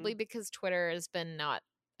probably Mhm. because Twitter has been not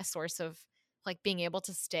a source of like being able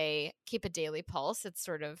to keep a daily pulse. It's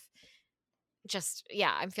sort of just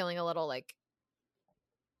yeah, I'm feeling a little like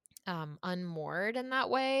unmoored in that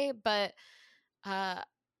way, but uh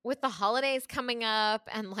with the holidays coming up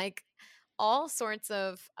and like all sorts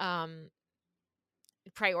of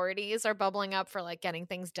priorities are bubbling up for like getting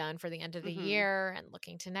things done for the end of the Mhm. year and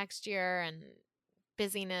looking to next year and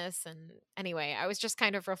busyness. And anyway, I was just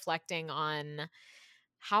kind of reflecting on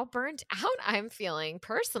how burnt out I'm feeling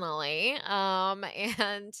personally,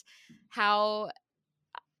 and how,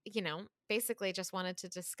 basically just wanted to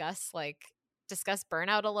discuss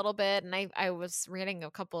burnout a little bit. And I was reading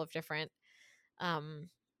a couple of different um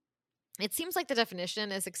it seems like the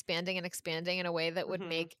definition is expanding and expanding in a way that would Mhm.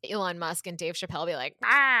 make Elon Musk and Dave Chappelle be like,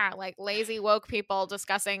 ah, like lazy woke people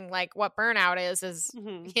discussing like what burnout is,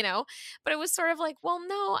 Mhm. but it was sort of like, well,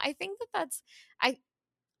 no, I think I,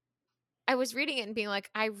 I was reading it and being like,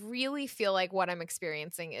 I really feel like what I'm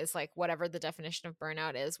experiencing is like whatever the definition of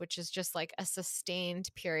burnout is, which is just like a sustained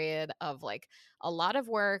period of like a lot of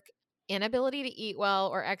work, inability to eat well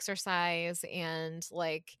or exercise, and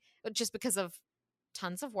like just because of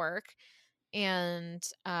tons of work and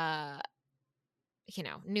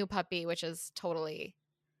new puppy, which is totally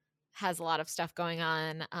has a lot of stuff going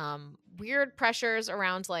on, weird pressures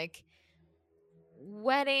around like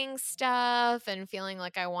wedding stuff and feeling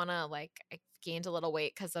like I want to like I gained a little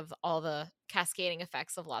weight because of all the cascading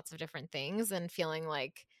effects of lots of different things and feeling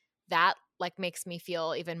like that like makes me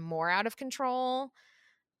feel even more out of control,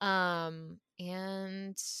 and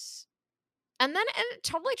then it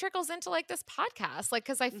totally trickles into like this podcast like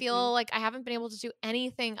because I feel Mhm. like I haven't been able to do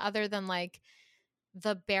anything other than like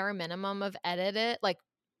the bare minimum of edit it, like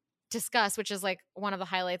discuss, which is like one of the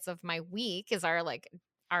highlights of my week is our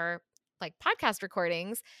podcast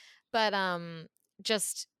recordings. But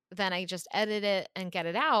just then I just edit it and get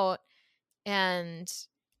it out and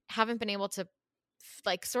haven't been able to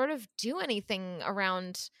like sort of do anything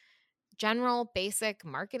around general basic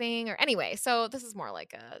marketing or anyway. So this is more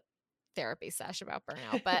like a therapy sesh about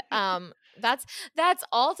burnout, but that's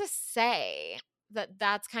all to say that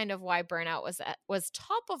that's kind of why burnout was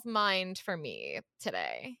top of mind for me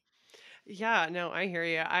today. Yeah, no, I hear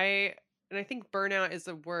you. I think burnout is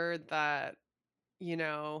a word that,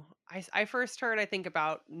 I first heard, I think,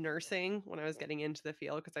 about nursing when I was getting into the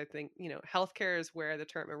field because I think, healthcare is where the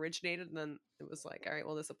term originated. And then it was like, all right,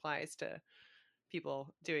 well, this applies to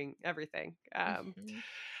people doing everything. Mhm.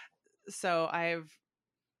 So I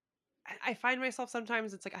find myself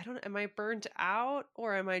sometimes it's like, I don't, am I burnt out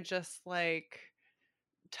or am I just like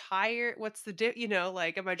tired? What's the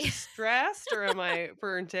like, am I just stressed or am I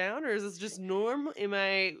burnt out or is this just normal?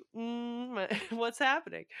 What's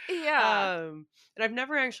happening? Yeah. And I've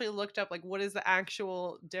never actually looked up like what is the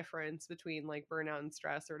actual difference between like burnout and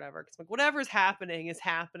stress or whatever. Cause like whatever's happening is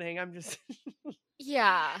happening. I'm just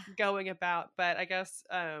Yeah. going about, but I guess,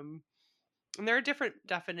 and there are different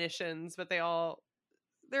definitions, but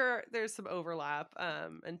there's some overlap.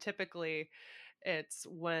 And typically it's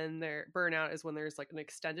when there burnout is when there's like an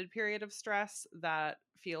extended period of stress that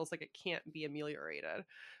feels like it can't be ameliorated.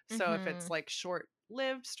 So if it's Mhm. like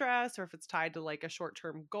short-lived stress or if it's tied to like a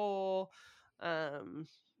short-term goal, um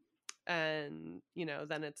and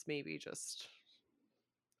then it's maybe just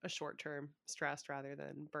a short-term stress rather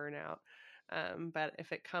than burnout. But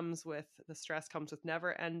if it comes with the stress comes with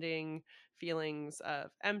never ending feelings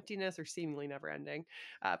of emptiness or seemingly never ending,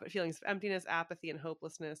 but feelings of emptiness, apathy, and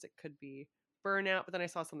hopelessness, it could be burnout. But then I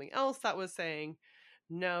saw something else that was saying,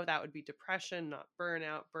 no, that would be depression, not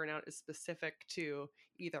burnout. Burnout is specific to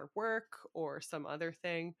either work or some other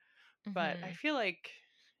thing. But I Mhm. feel like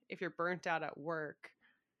if you're burnt out at work,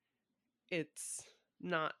 it's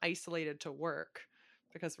not isolated to work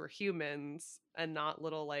because we're humans and not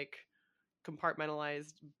little like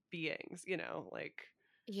compartmentalized beings, like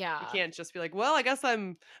we Yeah. can't just be like, well, I guess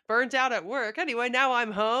I'm burnt out at work. Anyway, now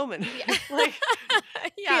I'm home and Yeah. like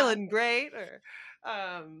Yeah. feeling great or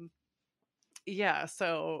um yeah,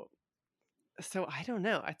 so I don't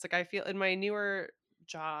know. It's like I feel in my newer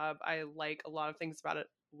job, I like a lot of things about it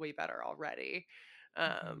way better already.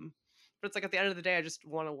 Mhm. Um, but it's like at the end of the day, I just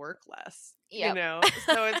want to work less, Yep.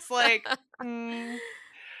 So it's like, mm,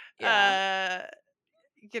 Yeah. uh,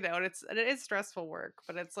 and it is stressful work,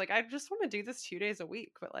 but it's like I just want to do this 2 days a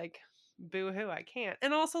week, but like, boo hoo, I can't.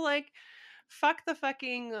 And also like, fuck the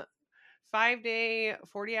fucking 5 day,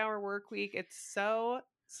 40-hour work week. It's so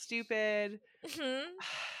stupid. Mhm.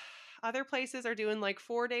 other places are doing like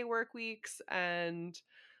 4-day work weeks, and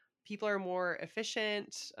people are more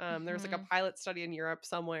efficient. There's like a Mhm. pilot study in Europe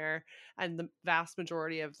somewhere, and the vast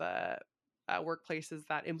majority of the workplaces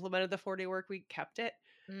that implemented the 4-day work week kept it.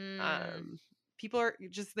 Mm. Um, People are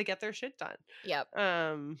just, they get their shit done. Yep.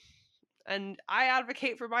 Um, and I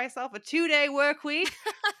advocate for myself a 2-day work week.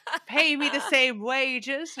 Pay me the same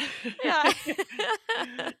wages. Yeah.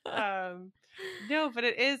 um, no, but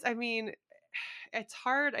it is. I mean, it's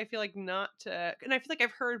hard. I feel like not to, and I feel like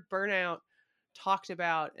I've heard burnout talked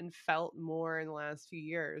about and felt more in the last few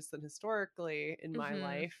years than historically in my Mhm.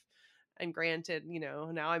 life. And granted,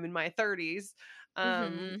 now I'm in my 30s, um,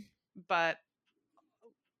 Mhm. but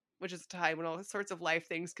which is a time when all sorts of life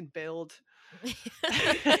things can build.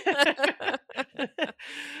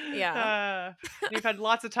 Yeah. You've had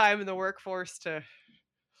lots of time in the workforce to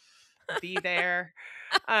be there.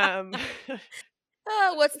 Um,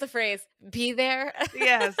 What's the phrase? Be there?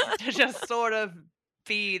 yes, to just sort of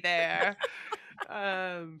be there,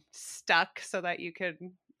 stuck so that you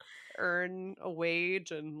can earn a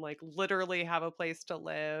wage and like literally have a place to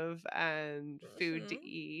live and food to Mhm.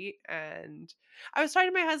 eat. And I was talking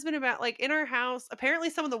to my husband about, like, in our house, apparently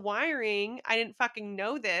some of the wiring, I didn't fucking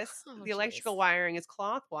know this, Oh, the electrical jeez. wiring is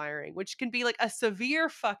cloth wiring, which can be like a severe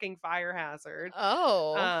fucking fire hazard.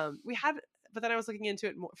 Oh. We had But then I was looking into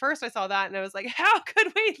it more. First I saw that and I was like, how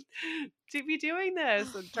could we to be doing this?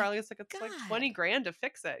 Oh And my Charlie was like, it's like 20 god. grand to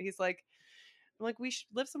fix it. He's like, I'm like, we should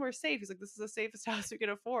live somewhere safe. He's like, this is the safest house we can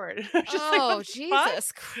afford. And I was just like, what Oh, the fuck?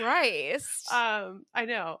 Jesus Christ. I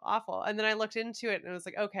know, awful. And then I looked into it and I was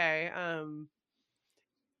like, okay,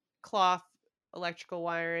 cloth electrical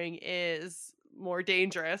wiring is more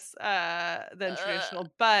dangerous than Uh,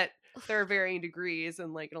 traditional, but there are varying degrees,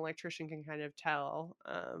 and like an electrician can kind of tell.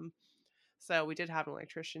 So we did have an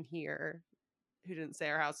electrician here who didn't say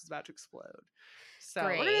our house was about to explode. So we're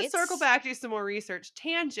gonna great. circle back, do some more research.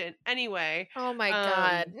 Tangent, anyway. Oh my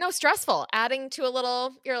god. Um, No, stressful. Adding to a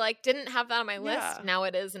little, you're like, didn't have that on my list. yeah, Now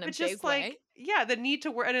it is in a but big just like, way. yeah, the need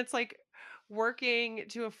to work, and it's like working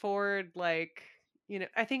to afford, like,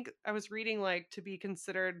 I think I was reading, like, to be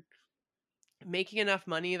considered making enough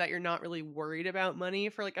money that you're not really worried about money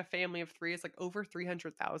for like a family of three is like over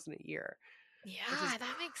 300,000 a year, which is Yeah,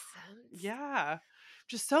 that makes sense. yeah,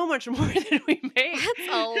 just so much more than we make. That's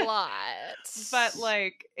a lot. But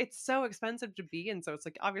like it's so expensive to be in, so it's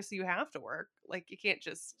like obviously you have to work. Like you can't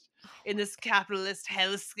just, Oh in my this capitalist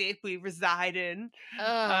hellscape we reside in.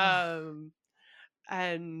 god. Ugh. Um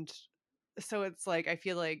and so it's like I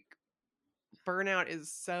feel like burnout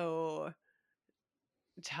is so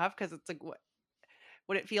tough because it's like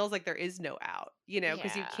when it feels like there is no out,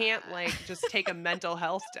 because you Yeah. can't like just take a mental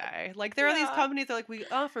health day. Like there are these Yeah. companies that are like, we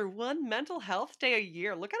offer one mental health day a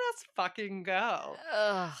year. Look at us fucking go.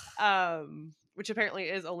 Ugh. Which apparently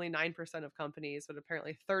is only 9% of companies, but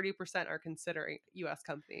apparently 30% are considering, US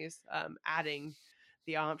companies, adding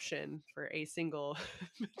the option for a single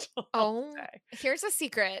mental health Oh, day. here's a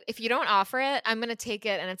secret. If you don't offer it, I'm gonna take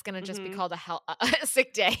it, and it's gonna just be Hmm. called a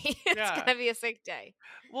sick day. It's Yeah. gonna be a sick day.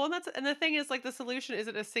 Well, and the thing is, like, the solution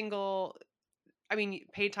isn't a single. I mean,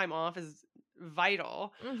 paid time off is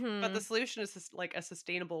vital, but the Mm-hmm. solution is just like a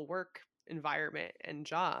sustainable work environment and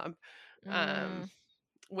job, um, Mm.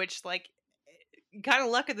 which like kind of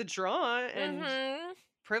luck of the draw and Mm-hmm.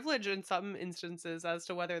 privilege in some instances as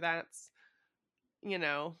to whether that's,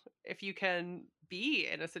 if you can be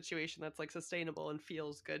in a situation that's like sustainable and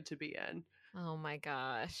feels good to be in, Oh my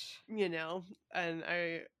gosh. you know, and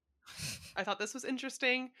I thought this was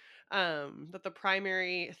interesting, that the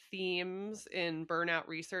primary themes in burnout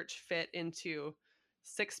research fit into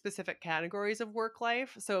 6 specific categories of work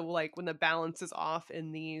life. So, like, when the balance is off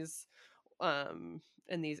in these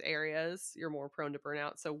areas, you're more prone to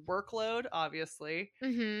burnout. So, workload, obviously,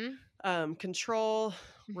 Mm-hmm. control,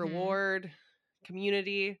 Mm-hmm. reward,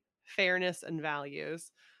 community, fairness, and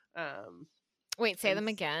values. Um, Wait, say and them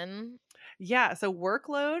again. yeah, so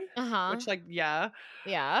workload, Uh-huh. which, like, yeah,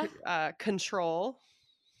 Yeah. control,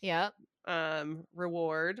 Yep.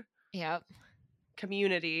 reward, Yep.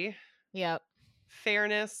 community, Yep.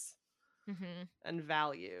 fairness, Mm-hmm. and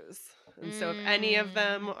values. And so if any of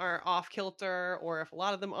them Mm. are off kilter, or if a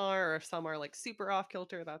lot of them are, or if some are like super off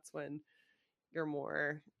kilter, that's when you're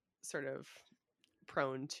more sort of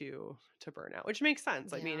prone to burnout, which makes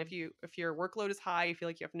sense. I mean, Yeah. if your workload is high, you feel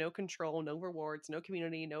like you have no control, no rewards, no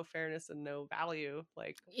community, no fairness, and no value,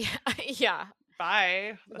 like, Yeah. Yeah.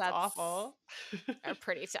 bye. That's That's awful.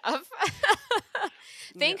 pretty tough.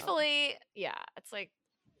 Yeah. Thankfully, yeah, it's like,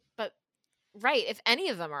 but right, if any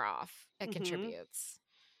of them are off, it Hmm. contributes.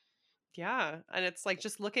 Yeah, and it's like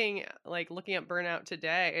just looking at burnout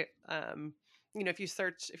today.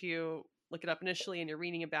 if you look it up initially and you're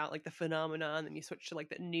reading about like the phenomenon, then you switch to like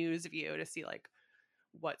the news view to see like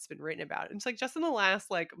what's been written about it. And it's like just in the last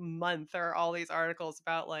like month, there are all these articles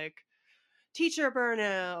about like teacher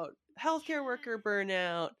burnout, healthcare worker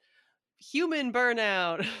burnout, human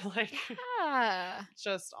burnout, like Yeah.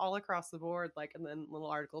 just all across the board. Like, and then little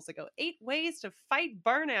articles that go 8 ways to fight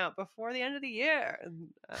burnout before the end of the year. And,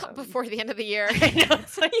 Before the end of the year. I know,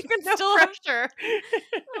 it's like You can no still pressure.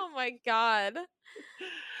 Oh my God.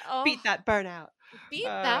 Oh, Beat that burnout. beat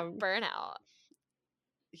that burnout.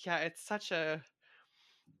 Yeah, it's such a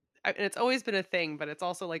and it's always been a thing, but it's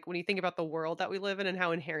also like when you think about the world that we live in and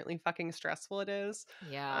how inherently fucking stressful it is,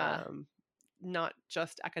 Yeah. um, not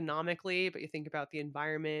just economically, but you think about the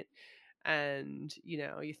environment and,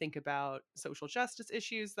 you think about social justice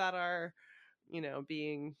issues that are,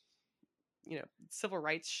 being, civil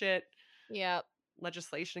rights shit, Yep.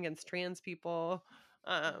 legislation against trans people,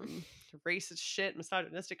 racist shit,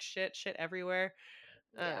 misogynistic shit everywhere,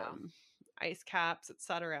 Yeah. ice caps,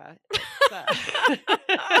 etc.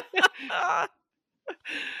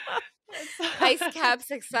 Ice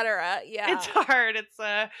caps, etc. Yeah. It's hard. It's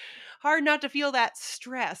hard not to feel that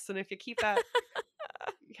stress, and if you keep that,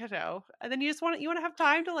 and then you want to have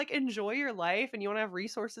time to like enjoy your life, and you want to have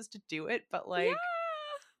resources to do it. But like, Yeah.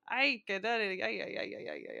 I get that.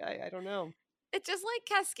 I don't know. It just like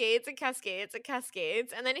cascades and cascades and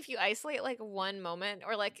cascades. And then if you isolate like one moment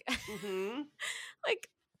or like Mm-hmm. like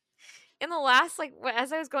in the last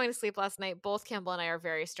as I was going to sleep last night, both Campbell and I are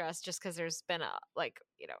very stressed just because there's been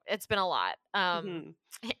it's been a lot.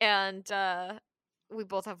 Mm-hmm. And we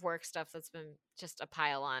both have work stuff that's been just a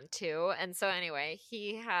pile on too. And so anyway,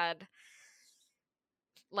 he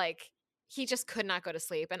just could not go to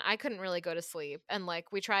sleep and I couldn't really go to sleep. And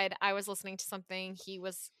like we tried, I was listening to something,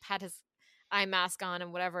 had his eye mask on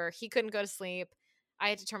and whatever. He couldn't go to sleep. I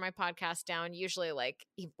had to turn my podcast down. Usually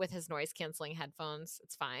with his noise canceling headphones,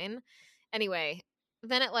 it's fine. Anyway,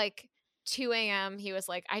 then at like 2 a.m. he was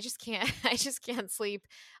like, I just can't sleep.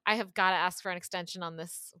 I have got to ask for an extension on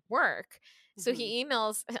this work. So he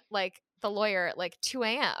emails like the lawyer at like 2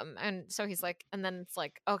 a.m. And so he's like, and then it's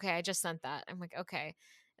like, okay, I just sent that. I'm like, okay.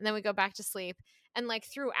 And then we go back to sleep. And like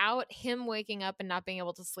throughout him waking up and not being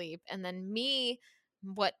able to sleep, and then me,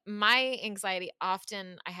 what my anxiety,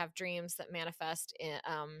 often I have dreams that manifest in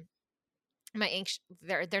my anxious,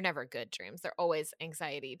 they're never good dreams. They're always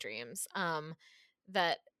anxiety dreams.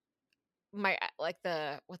 That my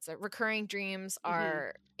what's it, recurring dreams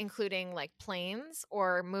are including like planes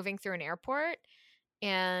or moving through an airport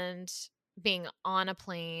and being on a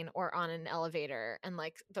plane or on an elevator and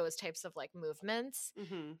like those types of like movements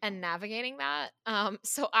and navigating that.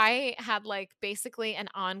 So I had like basically an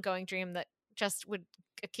ongoing dream that just would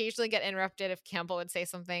occasionally get interrupted if Campbell would say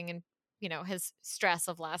something and his stress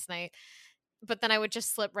of last night. But then I would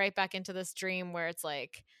just slip right back into this dream where it's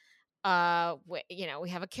like we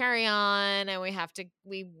have a carry-on and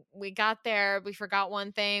we got there, we forgot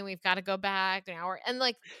one thing, we've got to go back an hour, and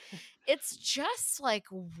like it's just like,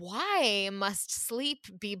 why must sleep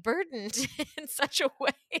be burdened in such a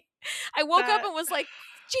way? I woke up and was like,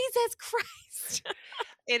 Jesus Christ.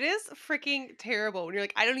 It is freaking terrible when you're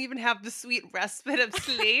like, I don't even have the sweet respite of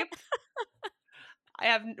sleep.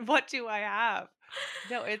 What do I have?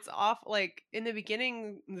 No, it's off. Like in the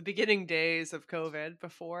beginning days of COVID,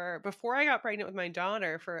 before I got pregnant with my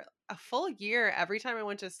daughter, for a full year, every time I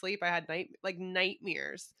went to sleep, I had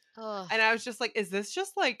nightmares. Ugh. And I was just like, is this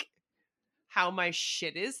just like how my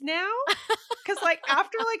shit is now? Because like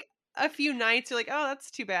after like a few nights, you're like, oh,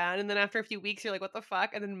 that's too bad. And then after a few weeks, you're like, what the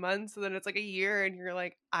fuck? And then months, and then it's like a year, and you're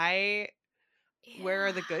like, where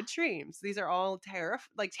are the good dreams? These are all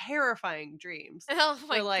terrifying dreams. Oh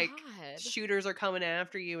my where like God. shooters are coming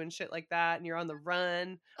after you and shit like that, and you're on the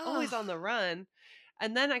run, always on the run.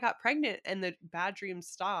 And then I got pregnant, and the bad dreams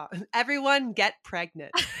stop. Everyone get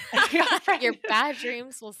pregnant. Your bad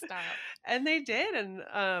dreams will stop. And they did. And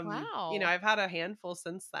wow. I've had a handful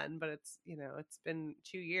since then, but it's it's been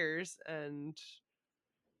 2 years and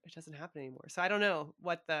it doesn't happen anymore. So I don't know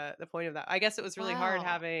what the point of that. I guess it was really hard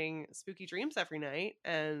having spooky dreams every night.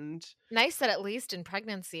 And nice that at least in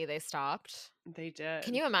pregnancy they stopped. They did.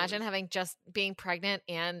 Can you imagine having just being pregnant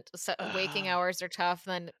and waking hours are tough,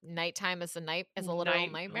 then nighttime is a literal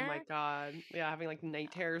nightmare? Oh my God. Yeah, having like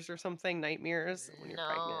night terrors or something, nightmares when you're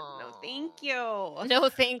pregnant. No, thank you. No,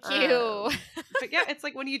 thank you. But yeah, it's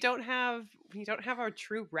like when you don't have a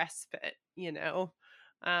true respite,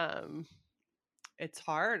 it's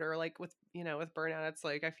hard. Or like with burnout, it's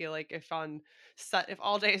like I feel like if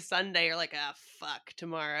all day is Sunday, you're like, ah, fuck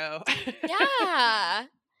tomorrow. Yeah.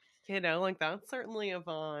 Like that's certainly a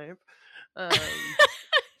vibe.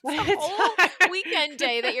 It's a It's whole weekend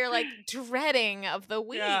day that you're like dreading of the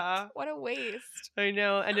week. yeah. What a waste. I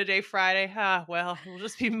know. End of day Friday. Ah, well, it'll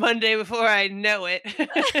just be Monday before I know it.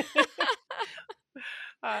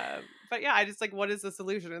 But yeah, I just like, what is the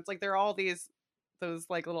solution? It's like there are all those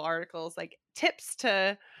like little articles, like tips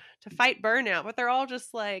to fight burnout, but they're all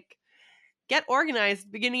just like get organized at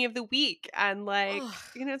the beginning of the week, and like Ugh.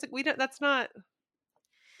 it's like we don't. That's not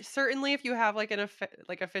certainly if you have like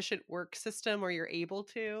like efficient work system or you're able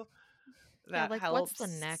to, Yeah, that like what's the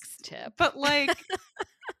helps. next tip? But like,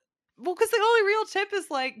 well, because the only real tip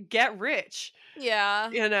is like get rich. Yeah.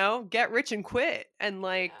 Get rich and quit and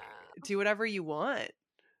like Yeah. do whatever you want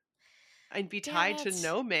and be Damn tied to it.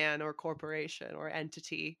 no man or corporation or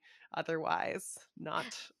entity otherwise not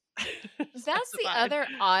That's the specified. other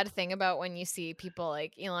odd thing about when you see people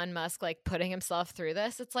like Elon Musk like putting himself through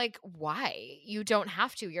this. It's like, why? You don't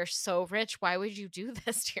have to. You're so rich. Why would you do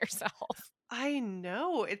this to yourself? I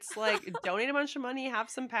know. It's like donate a bunch of money, have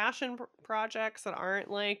some passion projects that aren't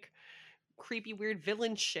like creepy, weird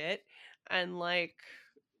villain shit, and like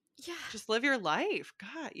Yeah. just live your life.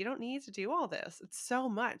 God, you don't need to do all this. It's so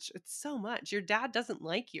much. It's so much. Your dad doesn't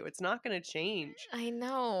like you. It's not going to change. I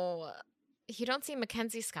know. You don't see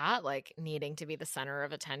Mackenzie Scott like needing to be the center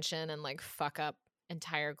of attention and like fuck up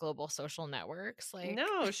entire global social networks. Like,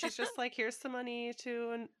 No, she's just like, here's some money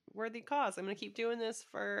to a worthy cause. I'm going to keep doing this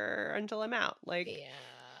for until I'm out. Like,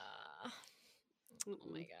 yeah. Oh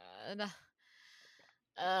mm-mm. my God.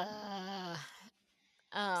 Uh,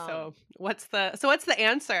 um, what's the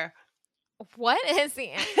answer? what is the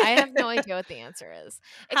I have no idea what the answer is.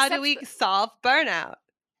 How do Except we solve burnout?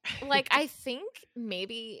 like I think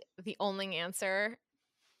maybe the only answer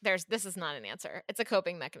this is not an answer. It's a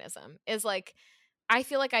coping mechanism. Is like I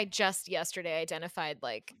feel like I just yesterday identified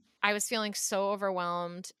like I was feeling so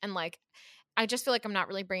overwhelmed and like I just feel like I'm not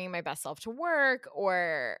really bringing my best self to work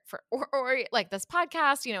or like this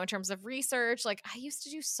podcast, in terms of research. Like I used to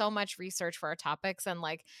do so much research for our topics and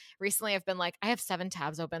like recently I've been like I have 7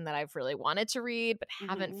 tabs open that I've really wanted to read but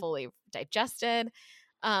haven't Hmm. fully digested.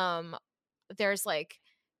 Um there's like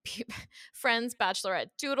friends bachelorette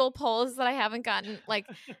doodle polls that I haven't gotten like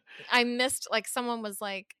I missed like someone was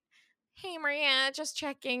like, "Hey Maria, just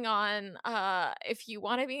checking on if you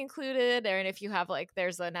want to be included and if you have like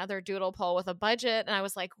there's another doodle poll with a budget." And I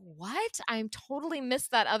was like, "What? I'm totally missed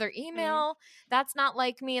that other Hmm. email. That's not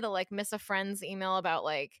like me to like miss a friend's email about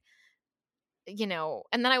like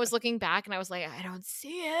and then I was looking back and I was like, I don't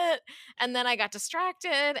see it. And then I got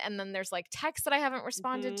distracted. And then there's like texts that I haven't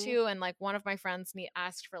responded Hmm. to. And like one of my friends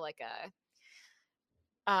asked for like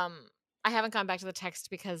I haven't gone back to the text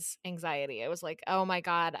because anxiety. I was like, oh my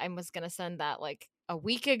God, I was going to send that like a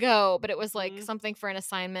week ago, but it was like Hmm. something for an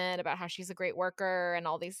assignment about how she's a great worker and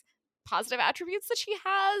all these positive attributes that she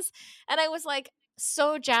has. And I was like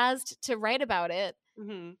so jazzed to write about it.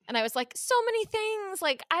 Hmm. And I was like, so many things,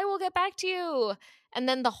 like, I will get back to you. And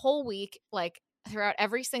then the whole week, like, throughout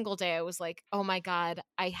every single day, I was like, oh my God,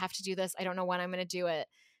 I have to do this. I don't know when I'm going to do it.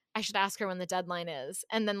 I should ask her when the deadline is.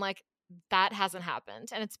 And then, like, that hasn't happened.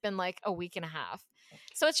 And it's been like a week and a half.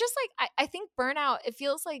 So it's just like, I think burnout, it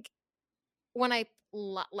feels like when I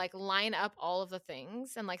like line up all of the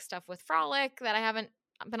things and like stuff with Frolic that I haven't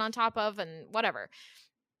been on top of and whatever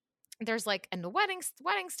there's like and the wedding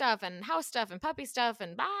stuff and house stuff and puppy stuff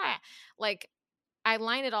and blah. Like I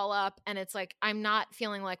line it all up and it's like I'm not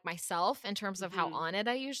feeling like myself in terms of how Hmm. on it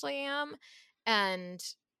I usually am. And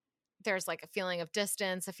there's like a feeling of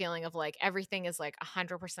distance, a feeling of like everything is like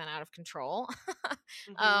 100% out of control.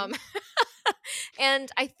 Hmm. um and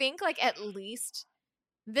I think like at least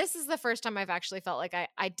this is the first time I've actually felt like I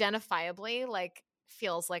identifiably like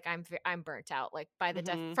feels like I'm burnt out like by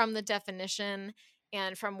Hmm. from the definition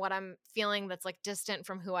and from what I'm feeling that's like distant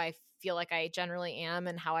from who I feel like I generally am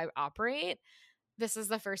and how I operate. This is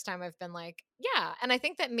the first time I've been like, yeah, and I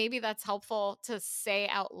think that maybe that's helpful to say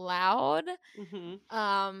out loud. Hmm.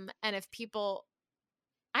 And if people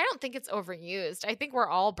I don't think it's overused. I think we're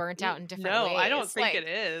all burnt out in different No, I don't ways. think it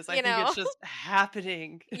Like, is. I you think know. it's just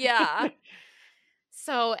happening. Yeah.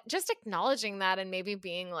 So just acknowledging that and maybe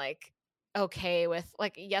being like okay with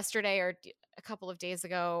like yesterday or a couple of days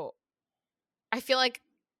ago, I feel like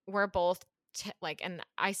we're both like, and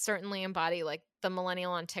I certainly embody like the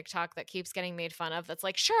millennial on TikTok that keeps getting made fun of. That's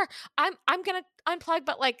like, sure, I'm gonna unplug,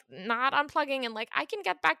 but like not unplugging, and like I can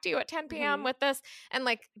get back to you at 10 p.m. Hmm. with this, and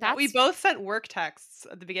like Yeah, we that's both sent work texts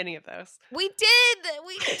at the beginning of this. we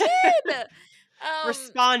did. Um,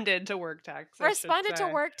 Responded to work texts, I should responded to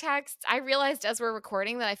say. work texts. I realized as we're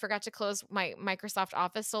recording that I forgot to close my Microsoft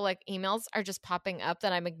Office, so like emails are just popping up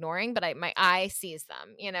that I'm ignoring, but my eye sees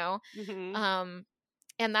them, Hmm. Um,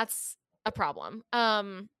 and that's a problem.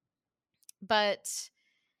 But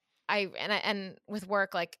and with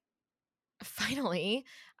work, like, finally,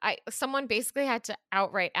 I someone basically had to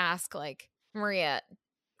outright ask, like, Maria,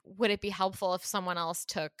 would it be helpful if someone else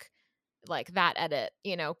took, like, that edit?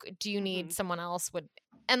 Do you need Mhm. someone else would,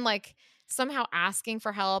 and, like, somehow asking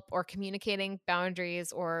for help or communicating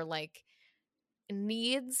boundaries or, like,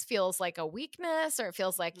 needs feels like a weakness, or it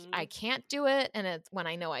feels like I Mhm. can't do it, and it's when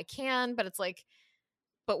I know I can, but it's like,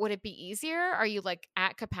 but would it be easier? Are you, like,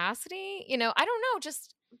 at capacity? I don't know,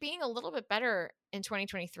 just being a little bit better in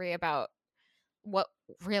 2023 about what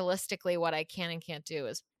realistically what I can and can't do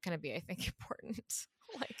is gonna be, I think, important.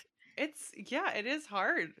 Like, It's yeah, it is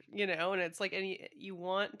hard, and it's like, and you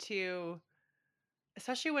want to,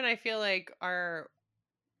 especially when I feel like our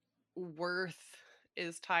worth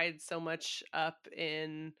is tied so much up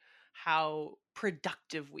in how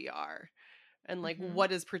productive we are, and like mhm,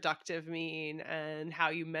 what does productive mean, and how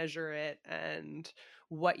you measure it, and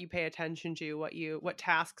what you pay attention to, what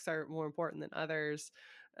tasks are more important than others.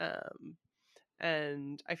 Um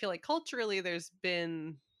and I feel like culturally there's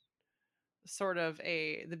been sort of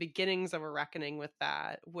the beginnings of a reckoning with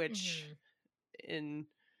that, which mhm, in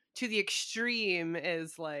to the extreme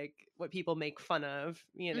is like what people make fun of,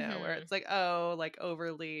 where mhm. it's like, oh, like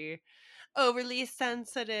overly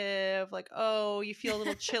sensitive, like, oh, you feel a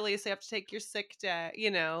little chilly so you have to take your sick day,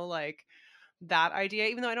 like that idea,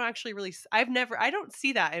 even though I don't actually really I don't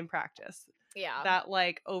see that in practice, Yeah. that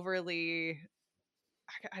like overly,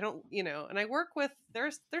 I don't, and I work with,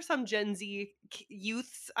 there's some Gen Z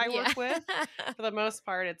youths I Yeah. work with. For the most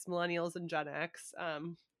part, it's millennials and Gen X, a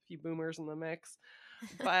few boomers in the mix,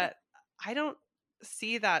 but I don't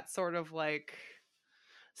see that sort of like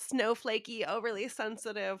snowflakey, overly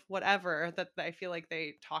sensitive, whatever that I feel like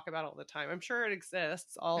they talk about all the time. I'm sure it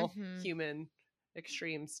exists. All Mhm, human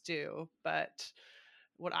extremes do, but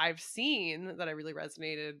what I've seen that I really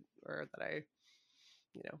resonated, or that I,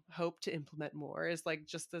 hope to implement more, is like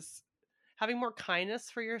just this having more kindness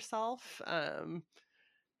for yourself,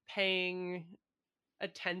 paying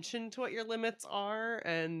attention to what your limits are,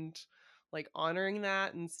 and like honoring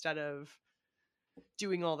that instead of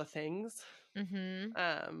doing all the things. mhm,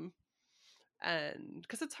 Um and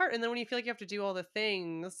because it's hard, and then when you feel like you have to do all the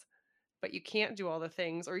things but you can't do all the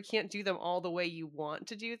things, or you can't do them all the way you want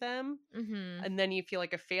to do them, mhm. and then you feel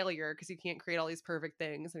like a failure because you can't create all these perfect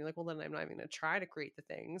things, and you're like, well, then I'm not even going to try to create the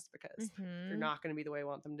things because they're Mhm. not going to be the way I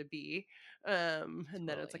want them to be. And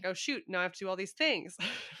then it's like, Totally. oh shoot, now I have to do all these things.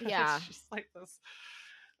 It's Yeah. just like this.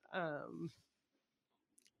 um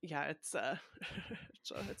yeah, it's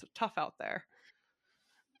it's a tough out there.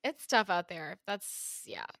 It's tough out there. That's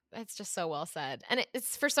yeah, that's just so well said. And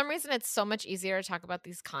it's for some reason it's so much easier to talk about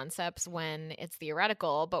these concepts when it's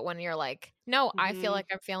theoretical, but when you're like, "No, I feel Mhm. like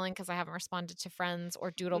I'm failing because I haven't responded to friends or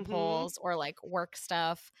doodle Mhm. polls or like work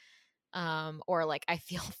stuff." Or like I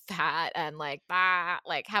feel fat and like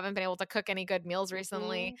like haven't been able to cook any good meals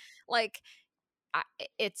recently. Mhm. Like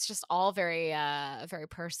it's just all very very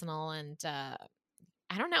personal and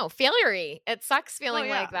I don't know, failure-y. It sucks Oh feeling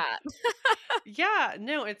like yeah. that. Yeah,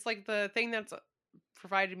 no, it's like the thing that's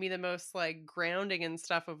provided me the most like grounding and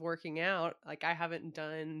stuff of working out, like I haven't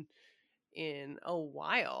done in a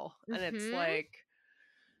while. And it's Mhm. like,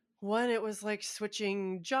 one, it was like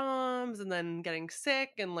switching jobs and then getting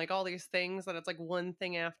sick and like all these things, that it's like one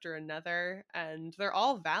thing after another, and they're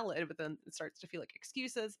all valid, but then it starts to feel like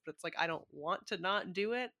excuses, but it's like I don't want to not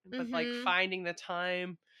do it, but like Mhm. finding the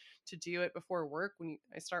time to do it before work, when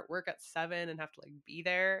I start work at 7 and have to like be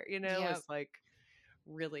there, Yep. is like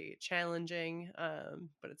really challenging.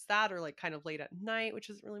 But it's that, or like kind of late at night, which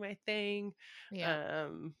isn't really my thing. Yep.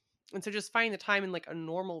 um and so just finding the time in like a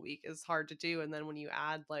normal week is hard to do, and then when you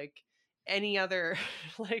add like any other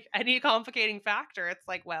like any complicating factor, it's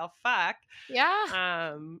like, well, fuck. Yeah.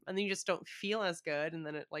 And then you just don't feel as good, and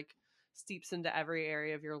then it like seeps into every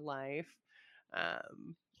area of your life.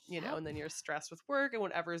 Yep. And then you're stressed with work and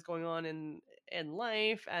whatever is going on in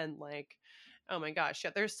life, and like, oh my gosh,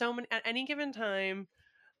 yeah, there's so many at any given time.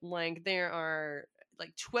 Like there are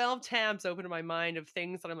like 12 tabs open in my mind of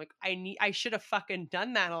things that I'm like, I should have fucking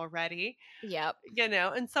done that already. Yep.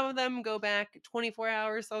 And some of them go back 24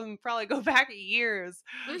 hours, some of them probably go back years.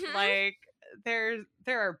 Mhm. Like there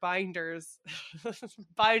are binders,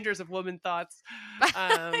 binders of woman thoughts,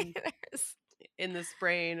 um There's in this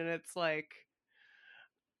brain, and it's like,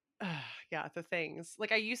 yeah, the things.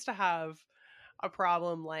 Like I used to have a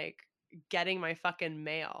problem like getting my fucking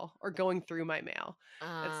mail or going through my mail.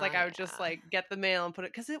 It's like I would just yeah. like get the mail and put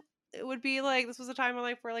it, because it would be like, this was a time in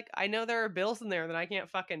life where like I know there are bills in there that I can't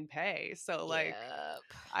fucking pay. So like Yep.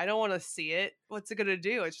 I don't want to see it. What's it gonna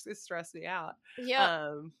do? It's just gonna stress me out. Yep.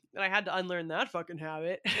 And I had to unlearn that fucking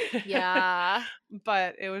habit. Yeah.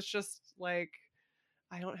 But it was just like,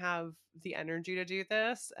 I don't have the energy to do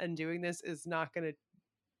this, and doing this is not gonna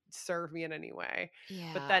serve me in any way.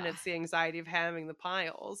 But then Yeah. it's the anxiety of having the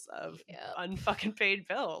piles of Yep. unfucking paid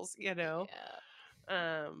bills, you know?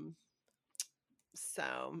 Yeah. Um,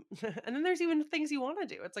 so, and then there's even things you want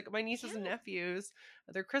to do. It's like my nieces and Yeah. nephews,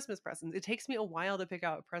 their Christmas presents. It takes me a while to pick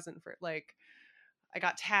out a present for, like, I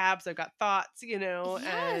got tabs, I've got thoughts, you know,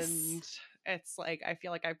 Yes. and it's like I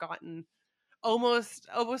feel like I've gotten almost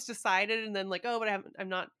decided, and then like, oh, but I'm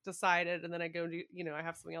not decided, and then I go do, you know, I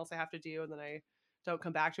have something else I have to do, and then I don't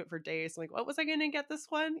come back to it for days. I'm like, what was I gonna get this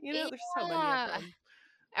one? You know, there's so many of Yeah. them.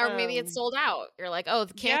 Or maybe it's sold out. You're like, "Oh,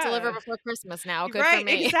 can't deliver Yeah. before Christmas now. Good for Right,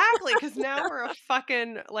 me." exactly. Because now we're a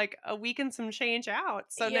fucking, like, a week and some change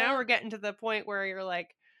out. So now we're Yep. getting to the point where you're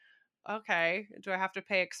like, okay, do I have to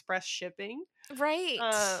pay express shipping? Right.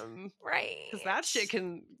 Because that shit Right.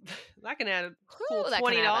 can that can add a cool Whew, that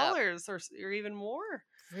can add up $20 or even more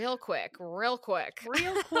real quick, real quick.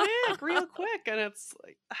 real quick. And it's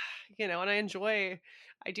like, you know, and I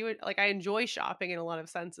do it, like, I enjoy shopping in a lot of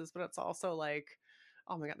senses, but it's also like,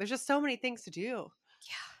 oh my God, there's just so many things to do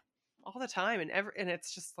Yeah. all the time. And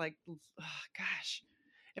it's just like, ugh, gosh,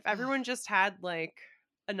 if Ugh. everyone just had like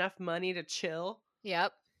enough money to chill,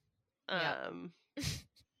 Yep. Yep. um,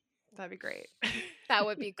 that'd be great. That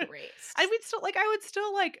would be great. I would still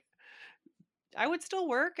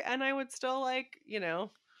work, and I would still, like, you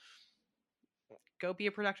know, go be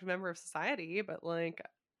a productive member of society, but like,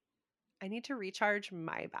 I need to recharge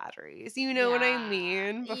my batteries. You know what I Yeah.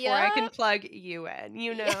 mean? Before I can Yep. plug you in,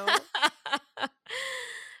 you Yeah. know?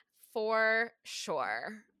 For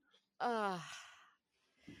sure. Ugh.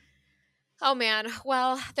 Oh man.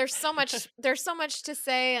 Well, there's so much to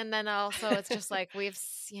say, and then also it's just like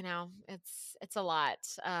it's a lot.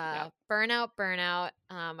 Yeah. Burnout.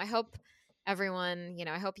 I hope everyone,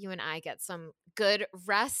 I hope you and I get some good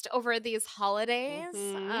rest over these holidays.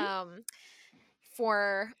 Mhm.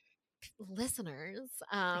 For listeners,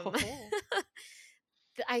 Oh.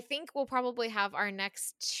 I think we'll probably have our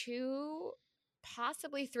next two,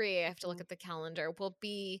 possibly three. I have to look at the calendar. Will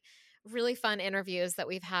be really fun interviews that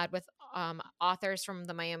we've had with authors from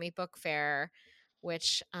the Miami Book Fair,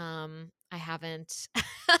 which I haven't,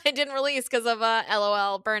 I didn't release because of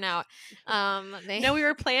LOL burnout. They No, we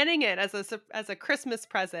were planning it as as a Christmas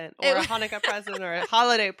present or a it, Hanukkah present or a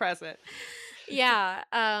holiday present. yeah,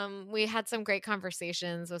 we had some great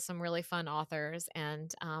conversations with some really fun authors,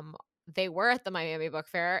 and they were at the Miami Book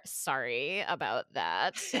Fair. Sorry about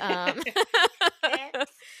that. Shit.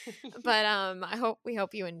 But we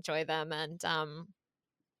hope you enjoy them, and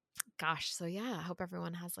gosh, so yeah, I hope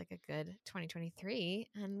everyone has like a good 2023,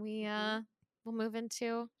 and Mhm. we'll move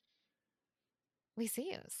into we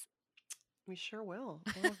see yous. We sure will.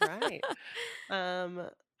 All right. Um,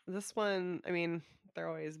 this one, I mean, they're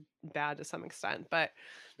always bad to some extent, but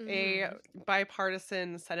a Mhm.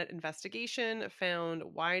 bipartisan Senate investigation found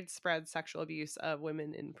widespread sexual abuse of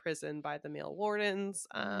women in prison by the male wardens.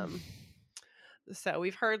 Mm. So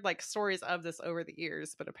we've heard like stories of this over the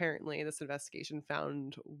years, but apparently this investigation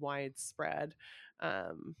found widespread.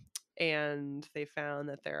 Um, and they found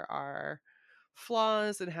that there are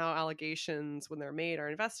flaws in how allegations, when they're made, are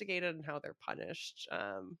investigated and how they're punished.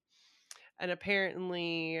 And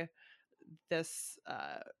apparently, this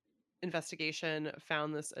investigation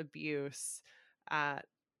found this abuse at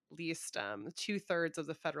least 2/3 of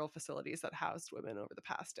the federal facilities that housed women over the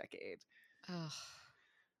past decade. Ugh.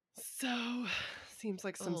 So, seems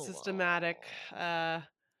like some systematic Oh.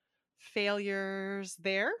 failures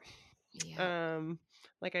there. Yep. Um,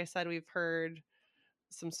 like I said, we've heard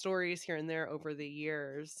some stories here and there over the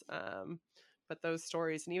years, but those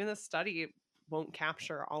stories and even the study won't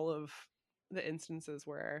capture all of the instances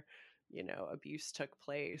where, you know, abuse took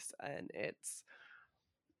place. And it's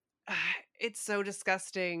so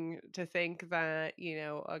disgusting to think that, you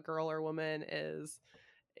know, a girl or woman is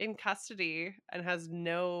in custody and has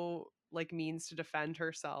no like means to defend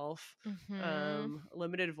herself, Mhm.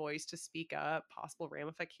 limited voice to speak up, possible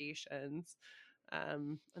ramifications,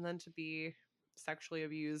 and then to be sexually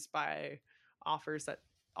abused by offers that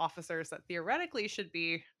officers that theoretically should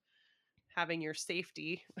be having your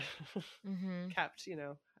safety Mhm. kept, you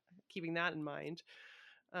know, keeping that in mind.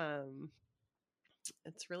 um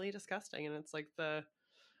it's really disgusting, and it's like the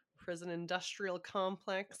prison industrial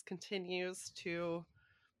complex continues to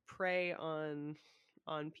prey on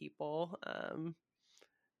people, and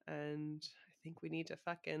I think we need to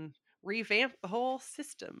fucking revamp the whole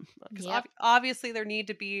system, because Yep. obviously there need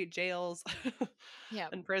to be jails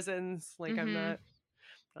Yep. and prisons. Like, I'm Mhm. not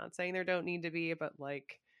Not saying there don't need to be, but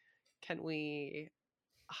like, can we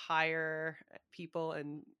hire people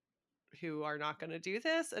and who are not going to do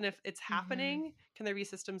this? And if it's Mhm. happening, can there be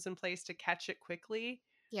systems in place to catch it quickly?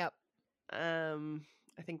 Yep.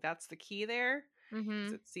 I think that's the key there, because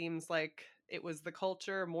Mhm. it seems like it was the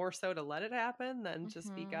culture more so to let it happen than to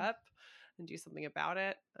speak Mhm. up and do something about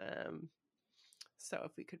it. So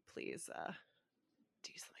if we could please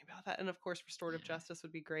do something about that, and of course, restorative Yeah. justice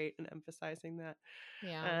would be great in emphasizing that.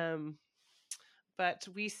 Yeah. Um, but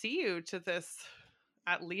we see you to this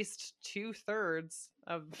at least 2/3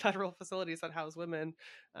 of federal facilities that house women,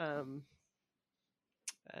 um,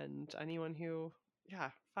 and anyone who,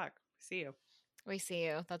 yeah, fuck, we see you. We see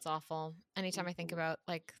you. That's awful. Anytime I think Mhm. about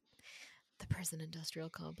like the prison industrial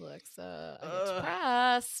complex, I get Ugh,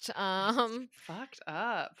 depressed. it's fucked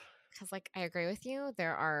up. Because like I agree with you,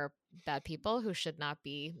 there are bad people who should not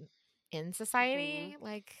be in Mhm. society,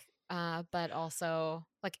 like, but also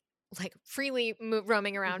like freely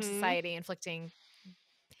roaming around Mhm. society, inflicting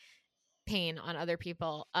pain on other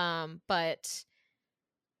people. But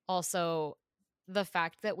also the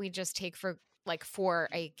fact that we just take for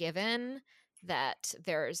a given that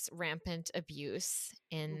there's rampant abuse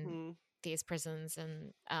in Mhm. these prisons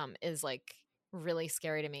and is like really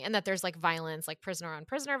scary to me, and that there's like violence, like prisoner on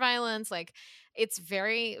prisoner violence, like it's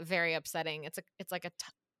very very upsetting. It's like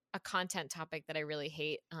a content topic that I really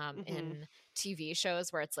hate Mhm. in TV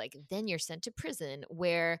shows where it's like then you're sent to prison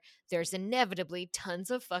where there's inevitably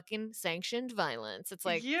tons of fucking sanctioned violence. It's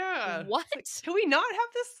like Yeah. what? It's like, can we not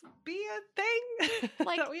have this be a thing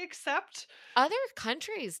Like that we accept? other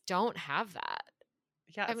countries don't have that.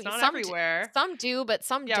 Yeah, I it's mean, not everywhere. some do, but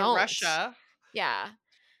some Yeah, don't. Russia. Yeah.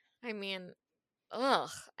 I mean,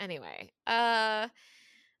 ugh. Anyway,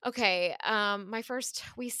 okay. My first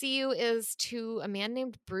 "We See You" is to a man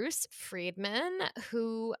named Bruce Friedman,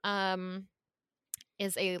 who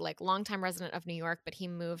is a like longtime resident of New York, but he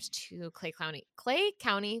moved to Clay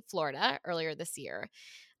County, Florida, earlier this year.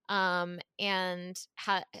 And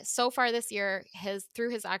so far this year, his through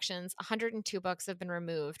his actions, 102 books have been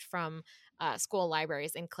removed from school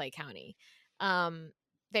libraries in Clay County. Um,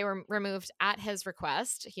 they were removed at his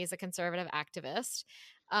request. He's a conservative activist.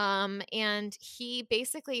 And he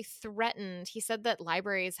basically threatened, he said that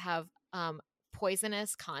libraries have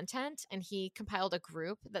poisonous content, and he compiled a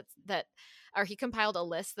group or he compiled a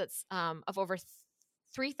list that's of over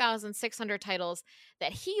 3,600 titles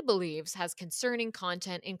that he believes has concerning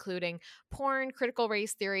content, including porn, critical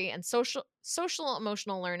race theory, and social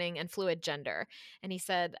emotional learning and fluid gender. And he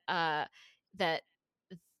said that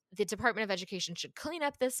the Department of Education should clean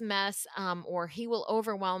up this mess, or he will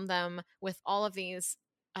overwhelm them with all of these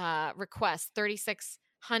requests,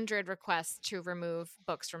 3,600 requests to remove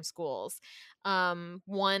books from schools.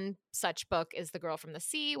 One such book is The Girl from the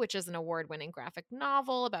Sea, which is an award winning graphic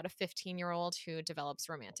novel about a 15-year-old who develops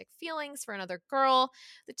romantic feelings for another girl.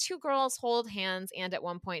 The two girls hold hands and at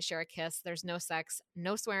one point share a kiss. There's no sex,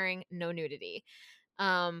 no swearing, no nudity.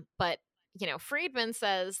 But Friedman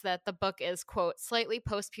says that the book is, quote, slightly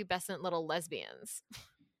post-pubescent little lesbians.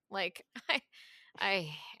 Like, I,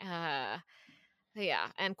 yeah,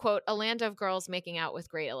 and quote, a land of girls making out with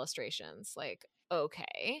great illustrations. Like,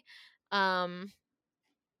 okay. Um,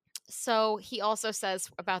 so he also says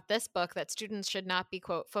about this book that students should not be,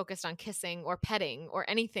 quote, focused on kissing or petting or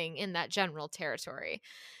anything in that general territory.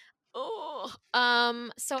 Oh,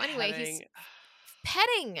 so anyway, he's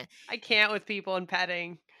Petting. petting. I can't with people and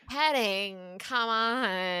petting. Petting, come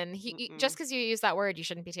on. Mm-mm. Just because you use that word, you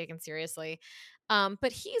shouldn't be taken seriously.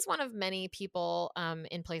 But he's one of many people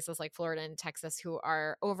in places like Florida and Texas who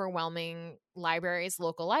are overwhelming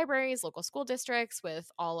local libraries, local school districts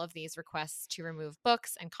with all of these requests to remove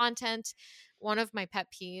books and content. One of my pet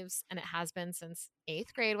peeves, and it has been since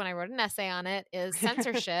 8th grade when I wrote an essay on it, is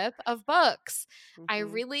censorship of books. I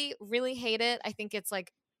Mm-hmm. really, really hate it. I think it's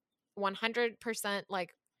like 100%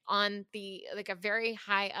 like on the like a very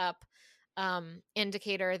high up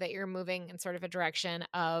indicator that you're moving in sort of a direction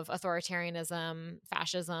of authoritarianism,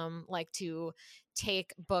 fascism, like to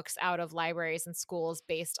take books out of libraries and schools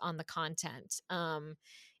based on the content.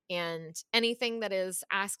 And anything that is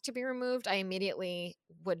asked to be removed, I immediately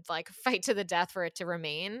would like fight to the death for it to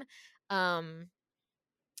remain. Um,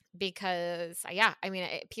 because yeah, I mean,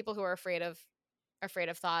 people who are afraid of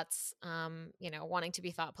thoughts, wanting to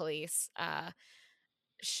be thought police,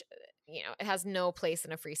 sh- it has no place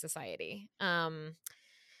in a free society. And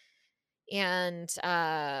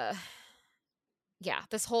yeah,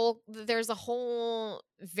 there's a whole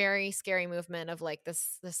very scary movement of like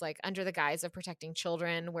this like under the guise of protecting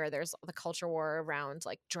children, where there's the culture war around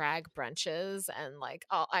like drag brunches and like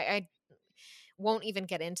won't even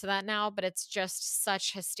get into that now, but it's just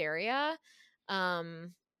such hysteria.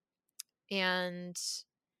 And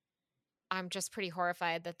I'm just pretty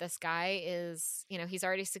horrified that this guy is, he's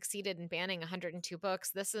already succeeded in banning 102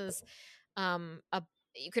 books. This is a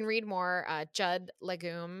you can read more. Judd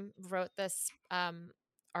Legume wrote this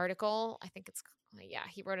article. I think it's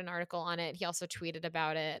he wrote an article on it. He also tweeted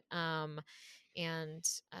about it. And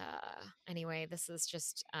anyway, this is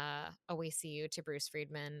just a we see you to Bruce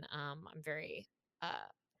Friedman. I'm very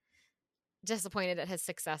disappointed at his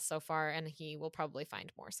success so far, and he will probably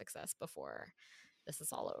find more success before this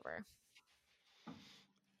is all over.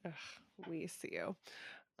 Ugh, we see you.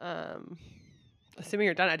 Assuming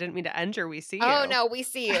you're done, I didn't mean to end your we see you. Oh, no, we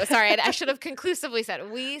see you. Sorry, I should have conclusively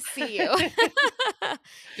said we see you.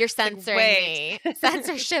 You're censoring me.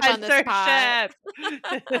 Censorship on this pod.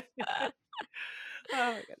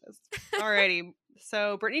 Oh my goodness. Alrighty.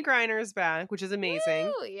 So Brittany Griner's back, which is amazing.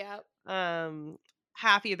 Woo, yep.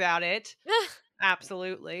 Happy about it.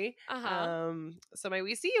 Absolutely. Uh-huh. So my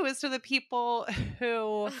we see you is to the people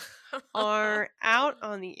who are out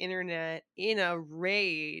on the internet in a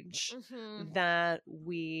rage that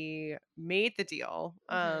we made the deal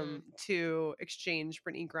to exchange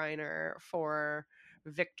Brittany Griner for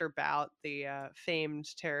Victor Bout, the famed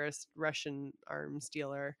terrorist Russian arms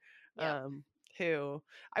dealer. Yep. Who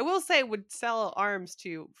I will say would sell arms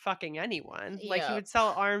to fucking anyone. Like he would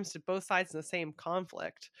sell arms to both sides in the same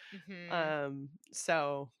conflict.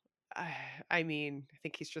 So I mean, I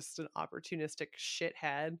think he's just an opportunistic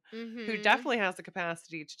shithead who definitely has the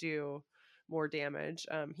capacity to do more damage.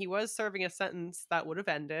 He was serving a sentence that would have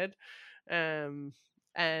ended. And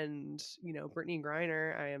Brittany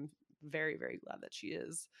Griner, I am very, very glad that she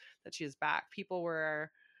is back.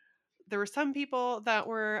 There were some people that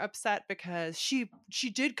were upset because she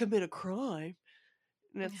did commit a crime.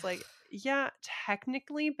 And it's like, yeah,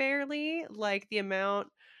 technically barely. Like the amount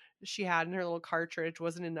she had in her little cartridge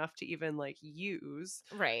wasn't enough to even like use.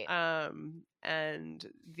 Right. And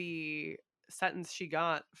the sentence she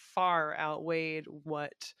got far outweighed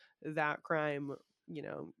what that crime,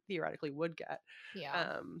 theoretically would get.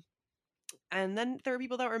 Yeah. And then there were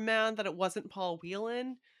people that were mad that it wasn't Paul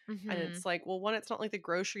Whelan. And it's like, well, one, it's not like the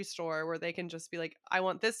grocery store where they can just be like, I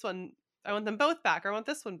want this one, I want them both back, or I want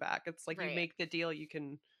this one back. It's like you make the deal you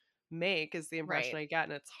can make is the impression I get.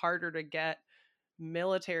 And it's harder to get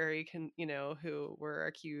military who were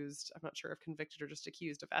accused, I'm not sure if convicted or just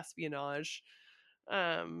accused of espionage.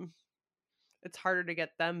 It's harder to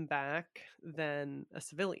get them back than a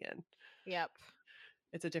civilian. Yep.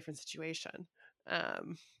 It's a different situation.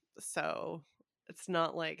 So it's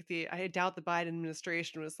not like I doubt the Biden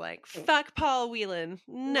administration was like, fuck Paul Whelan.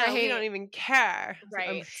 No, we don't even care. Right.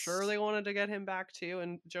 I'm sure they wanted to get him back too.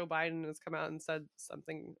 And Joe Biden has come out and said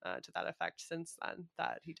something to that effect since then,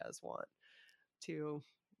 that he does want to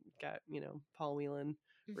get, Paul Whelan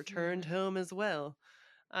returned home as well.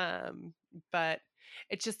 But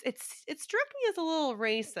it struck me as a little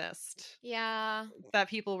racist. Yeah. That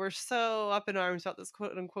people were so up in arms about this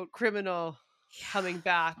quote unquote criminal coming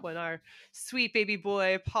back when our sweet baby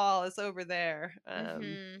boy Paul is over there.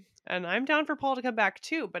 And I'm down for Paul to come back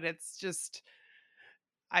too, but it's just,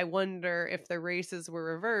 I wonder if the races were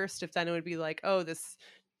reversed, if then it would be like, oh, this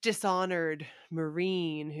dishonored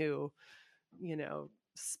Marine who,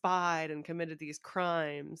 spied and committed these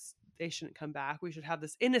crimes, they shouldn't come back. We should have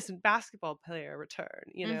this innocent basketball player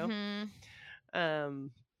return,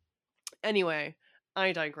 Anyway,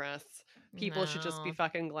 I digress. People should just be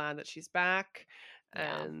fucking glad that she's back.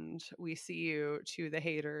 Yeah. And we see you to the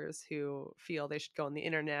haters who feel they should go on the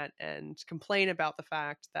internet and complain about the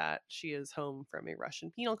fact that she is home from a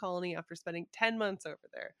Russian penal colony after spending 10 months over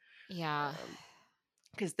there. Yeah.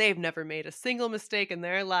 Because they've never made a single mistake in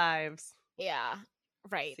their lives. Yeah.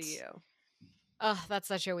 Right. See you. Oh, that's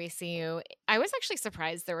such a we see you. I was actually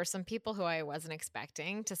surprised there were some people who I wasn't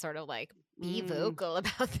expecting to sort of like be vocal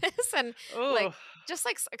about this, and like just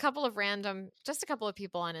like a couple of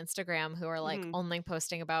people on Instagram who are like only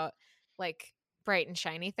posting about like bright and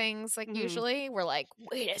shiny things, like usually we're like,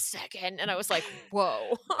 wait a second, and I was like,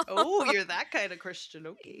 whoa. Oh, you're that kind of Christian,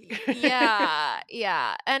 okay.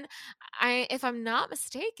 Yeah. And if I'm not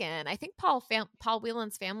mistaken, I think Paul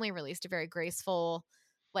Whelan's family released a very graceful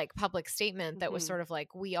like public statement that was sort of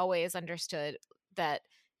like, we always understood that,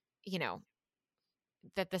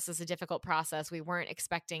 that this is a difficult process. We weren't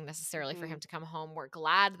expecting necessarily for him to come home. We're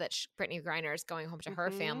glad that Brittany Griner is going home to her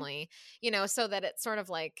family, so that it's sort of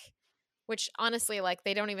like, which honestly, like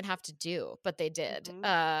they don't even have to do, but they did.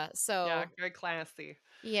 So yeah, very classy.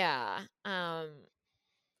 Yeah.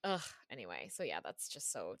 ugh, anyway, so yeah,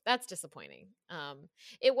 that's disappointing.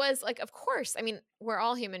 It was like, of course, I mean, we're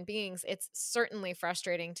all human beings. It's certainly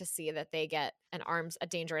frustrating to see that they get a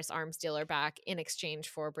dangerous arms dealer back in exchange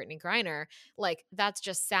for Brittany Griner. Like, that's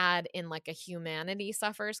just sad in like a humanity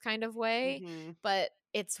suffers kind of way, Mhm. but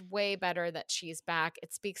it's way better that she's back.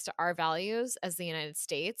 It speaks to our values as the United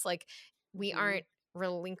States. Like, we Mhm. aren't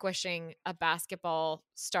relinquishing a basketball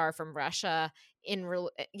star from Russia in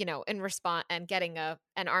response and getting an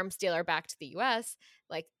arms dealer back to the US.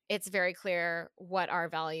 Like, it's very clear what our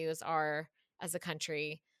values are as a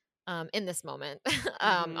country in this moment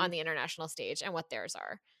on Mhm. the international stage and what theirs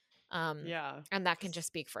are. Um, Yeah. and that can just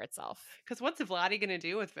speak for itself. Cuz what's Vladdy going to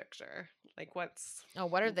do with Victor? Like Oh,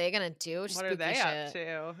 what are they gonna do? what are Spooky they up shit.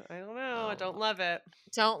 to? I don't know. I Oh, don't love it.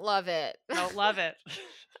 don't love it. Don't love it.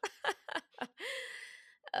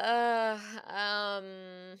 uh,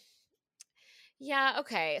 um, Yeah,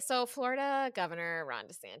 okay. So Florida Governor Ron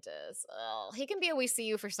DeSantis, he can be a we see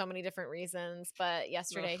you for so many different reasons, but Ugh.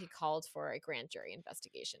 yesterday he called for a grand jury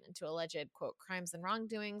investigation into alleged, quote, crimes and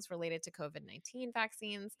wrongdoings related to COVID-19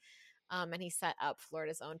 vaccines. And he set up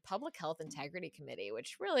Florida's own Public Health Integrity Committee,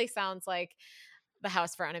 which really sounds like the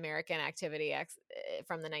House for Un-American Activity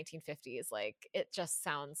from the 1950s. Like, it just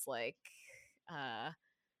sounds like uh,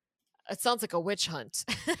 it sounds like a witch hunt,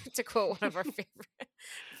 to quote one of our favorite.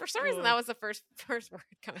 For some reason, that Ugh. was the first word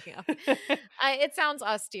coming up. It sounds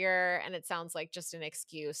austere, and it sounds like just an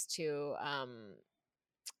excuse to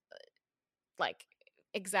like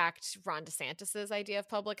exact Ron DeSantis's idea of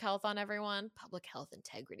public health on everyone. Public Health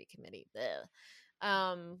Integrity Committee.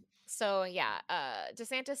 Bleh. So yeah,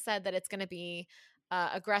 DeSantis said that it's going to be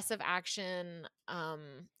aggressive action.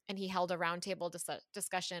 And he held a roundtable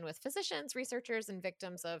discussion with physicians, researchers, and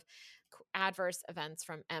victims of adverse events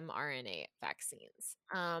from mRNA vaccines.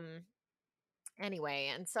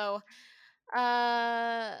 Anyway, and so,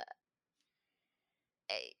 uh,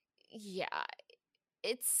 eh, yeah,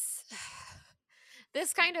 it's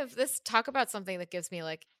this talk about something that gives me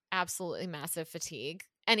like absolutely massive fatigue.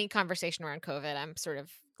 Any conversation around COVID, I'm sort of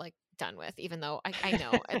like done with, even though I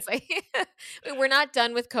know it's like we're not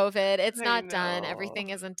done with COVID. It's I not done. know. Everything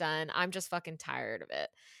isn't done. I'm just fucking tired of it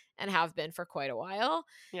and have been for quite a while.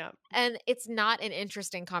 Yeah. And it's not an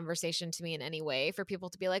interesting conversation to me in any way for people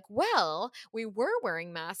to be like, well, we were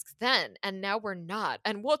wearing masks then and now we're not.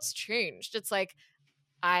 And what's changed? It's like,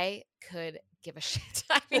 I could give a shit.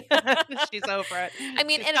 She's over it. I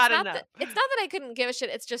mean, She's and had enough. it's not that I couldn't give a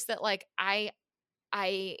shit. It's just that like I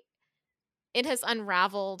it has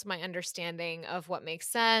unraveled my understanding of what makes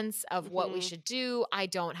sense, of what we Mhm. should do. I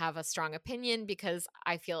don't have a strong opinion because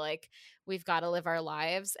I feel like we've got to live our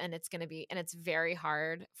lives and it's very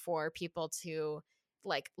hard for people to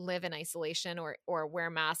like live in isolation or wear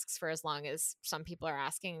masks for as long as some people are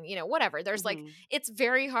asking, whatever. There's like Mhm. it's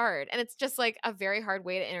very hard and it's just like a very hard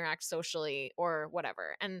way to interact socially or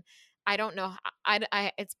whatever. And I don't know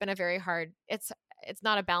it's been a very hard it's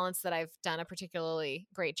not a balance that I've done a particularly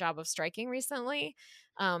great job of striking recently.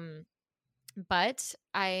 Um, but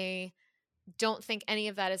I don't think any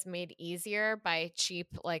of that is made easier by cheap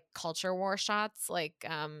like culture war shots like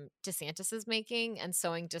DeSantis is making and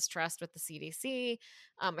sowing distrust with the CDC.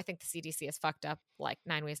 I think the CDC is fucked up like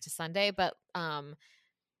 9 ways to Sunday, but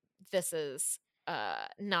this is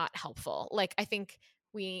not helpful. Like, I think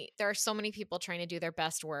there are so many people trying to do their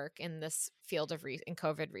best work in this field of in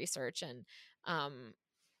COVID research, and um,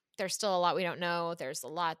 there's still a lot we don't know. There's a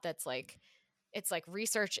lot that's like it's like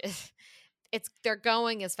research is they're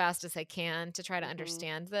going as fast as they can to try to Mhm.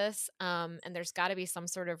 understand this. And there's got to be some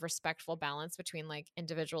sort of respectful balance between like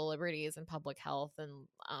individual liberties and public health and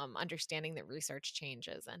understanding that research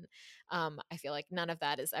changes. And I feel like none of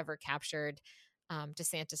that is ever captured.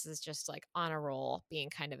 DeSantis is just like on a roll, being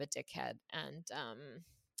kind of a dickhead, and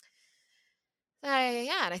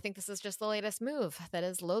yeah, and I think this is just the latest move that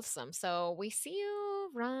is loathsome. So we see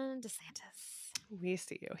you, Ron DeSantis. We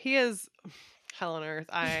see you. He is hell on earth.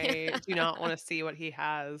 Yeah. I do not want to see what he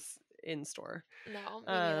has in store. No, me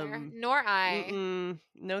neither. Um, Nor I.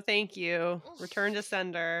 no, thank you. Return to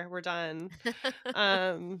sender. We're done.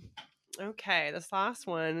 Um, okay, this last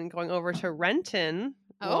one going over to Renton,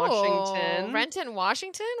 Oh, Washington. Renton,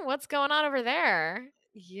 Washington? What's going on over there?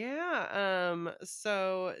 Yeah.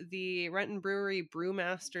 So the Renton Brewery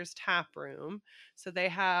Brewmasters Tap Room. So they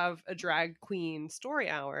have a drag queen story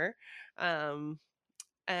hour. Um,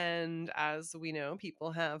 and as we know,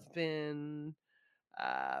 people have been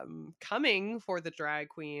coming for the drag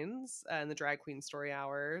queens and the drag queen story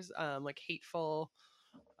hours, like hateful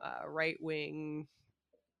right wing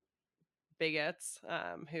bigots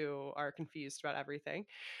who are confused about everything.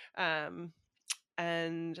 Um,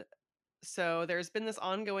 and So there's been this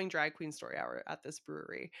ongoing drag queen story hour at this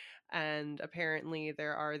brewery, and apparently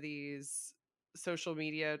there are these social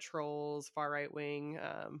media trolls, far right wing,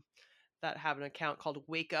 that have an account called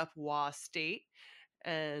Wake Up Wa State.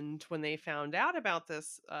 And when they found out about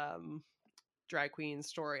this drag queen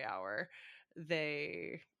story hour,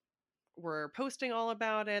 they were posting all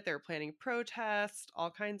about it. They were planning protests,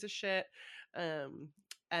 all kinds of shit. Um,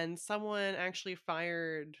 and someone actually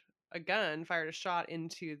fired fired a shot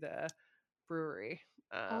into the brewery.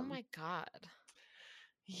 Oh Um, my God.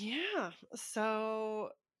 yeah. So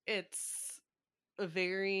it's a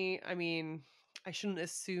very, I mean, I shouldn't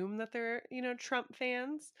assume that they're, Trump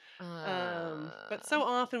fans. But so Uh,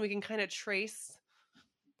 often we can kind of trace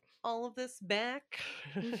all of this back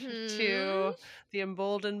mm-hmm. to the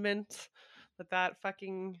emboldenment that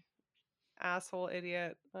fucking asshole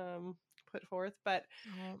idiot put forth. But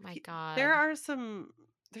Oh my he- there God. are some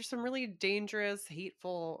there's some really dangerous,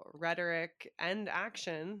 hateful rhetoric and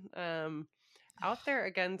action out there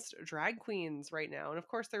against drag queens right now. And of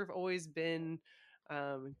course, there have always been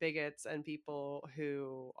bigots and people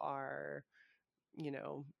who are,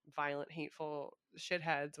 violent, hateful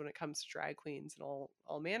shitheads when it comes to drag queens and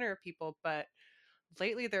all manner of people. But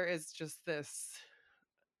lately, there is just this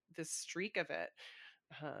streak of it,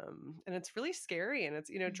 and it's really scary. And it's,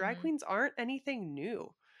 drag Hmm. queens aren't anything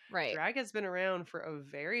new. Right. Drag has been around for a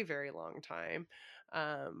very, very long time.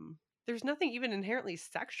 There's nothing even inherently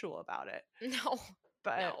sexual about it, No.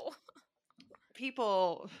 but No.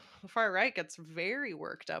 people, the far right gets very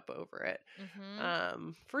worked up over it,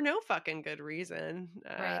 Hmm. for no fucking good reason.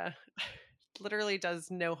 Right. Literally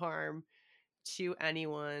does no harm to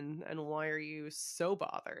anyone. And why are you so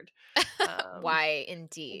bothered? um Why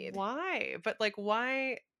indeed? why? But like,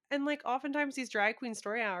 why? And like, oftentimes these drag queen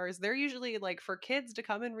story hours, they're usually like for kids to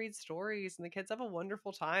come and read stories, and the kids have a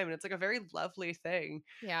wonderful time, and it's like a very lovely thing.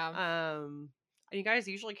 Yeah. And you guys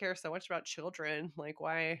usually care so much about children. Like,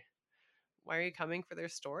 why are you coming for their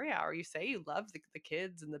story hour? You say you love the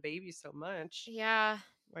kids and the babies so much. Yeah.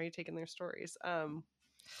 Why are you taking their stories?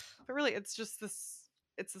 But really, it's this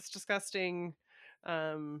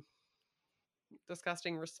um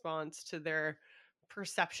disgusting response to their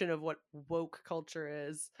perception of what woke culture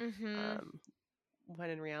is, Hmm. um when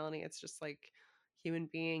in reality it's just like human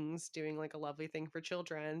beings doing like a lovely thing for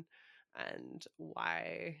children. And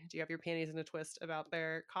why do you have your panties in a twist about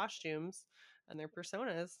their costumes and their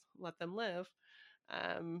personas? Let them live.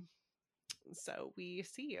 um so we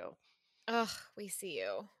see you. Ugh, we see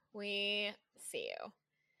you. We see you.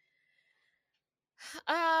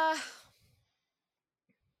 Uh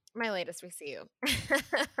my latest we see you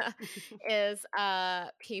is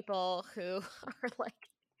people who are like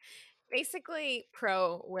basically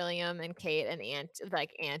pro William and Kate and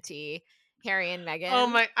anti Harry and Oh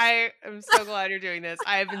Meghan. my, I am so glad you're doing this.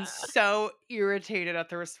 I have been so irritated at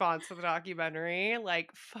the response to the documentary. Like,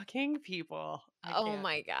 fucking people. I Oh can't.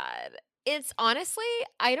 my God. It's honestly,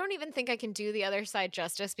 I don't even think I can do the other side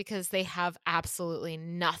justice because they have absolutely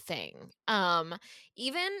nothing.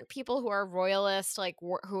 Even people who are royalists, like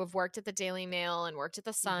who have worked at the Daily Mail and worked at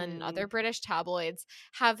the Sun, and other Mhm. British tabloids,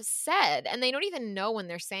 have said, and they don't even know when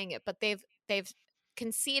they're saying it, but they've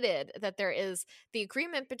conceded that there is the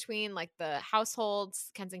agreement between like the households,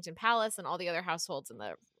 Kensington Palace, and all the other households in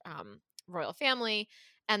the royal family,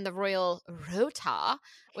 and the royal rota,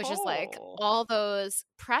 which is like Oh. all those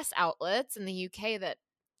press outlets in the UK that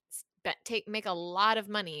make a lot of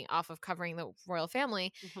money off of covering the royal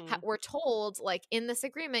family. Mhm. We're told like in this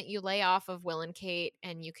agreement you lay off of Will and Kate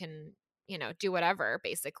and you can do whatever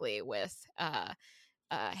basically with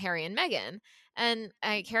Harry and Meghan. And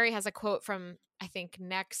Harry has a quote from I think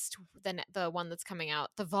next the one that's coming out,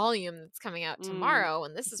 the volume that's coming out Mm. tomorrow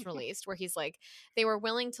when this is released, where he's like, they were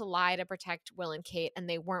willing to lie to protect Will and Kate, and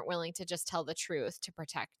they weren't willing to just tell the truth to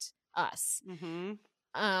protect us. Mhm.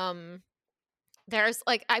 Um, there's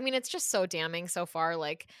like, I mean, it's just so damning so far.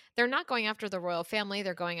 Like, they're not going after the royal family,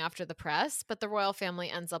 they're going after the press, but the royal family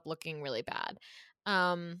ends up looking really bad.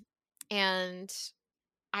 And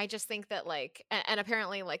I just think that like and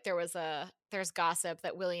apparently like there's gossip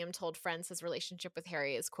that William told friends his relationship with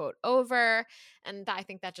Harry is quote over, and I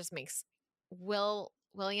think that just makes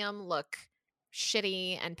William look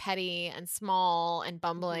shitty and petty and small and Mhm.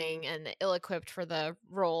 bumbling and ill-equipped for the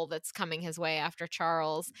role that's coming his way after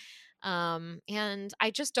Charles. And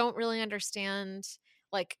I just don't really understand,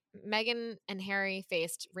 like Meghan and Harry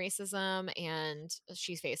faced racism and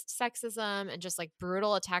she faced sexism and just like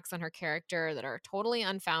brutal attacks on her character that are totally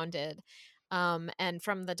unfounded. And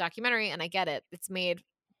from the documentary, and I get it,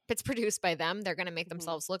 it's produced by them. They're going to make Mhm.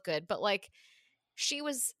 themselves look good, but like she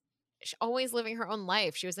was always living her own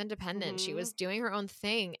life. She was independent. She Mhm. was doing her own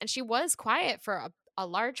thing. And she was quiet for a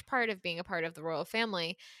large part of being a part of the royal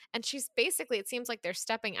family. And she's basically, it seems like they're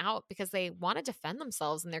stepping out because they want to defend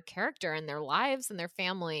themselves and their character and their lives and their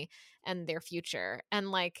family and their future. And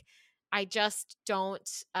like, I just don't,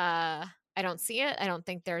 I don't see it. I don't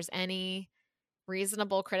think there's any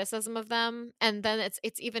reasonable criticism of them. And then it's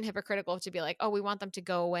even hypocritical to be like, oh, we want them to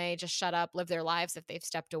go away, just shut up, live their lives. If they've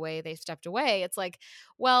stepped away, they've stepped away. It's like,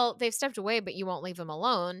 well, they've stepped away, but you won't leave them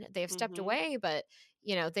alone. They've stepped Mhm. away, but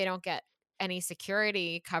they don't get any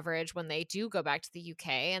security coverage when they do go back to the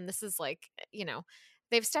UK. And this is like,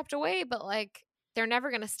 they've stepped away, but like they're never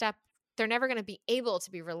going to be able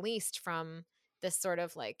to be released from this sort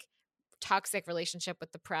of like toxic relationship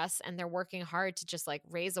with the press, and they're working hard to just like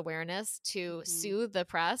raise awareness to Mhm. sue the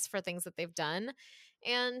press for things that they've done.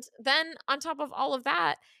 And then on top of all of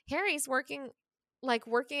that, Harry's working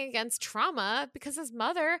against trauma because his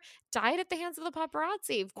mother died at the hands of the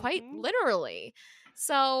paparazzi, quite Mhm. literally.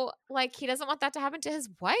 So like he doesn't want that to happen to his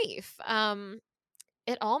wife.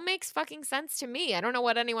 It all makes fucking sense to me. I don't know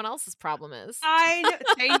what anyone else's problem is. I know,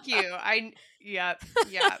 thank you. Yep,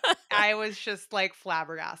 yep. I was just, like,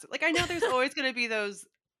 flabbergasted. Like, I know there's always gonna be those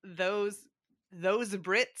those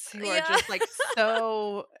Brits who are Yeah. just, like,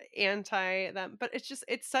 so anti them, but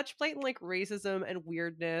it's such blatant, like, racism and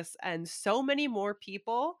weirdness, and so many more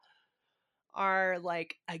people are,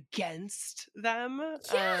 like, against them.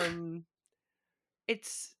 Yeah.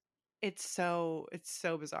 It's it's so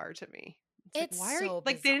bizarre to me. It's like, It's why are you so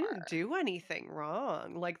like, they didn't bizarre. do anything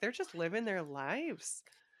wrong. Like, they're just living their lives.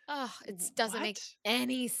 Oh, it doesn't make What?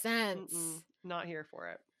 any Mm-mm, sense. not here for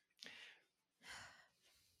it.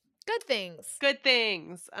 Good things. Good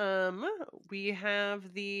things. We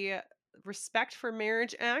have the Respect for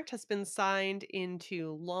Marriage Act has been signed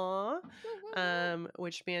into law, Woo, woo, woo.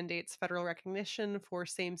 which mandates federal recognition for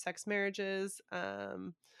same-sex marriages,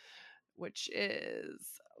 which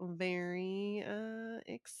is very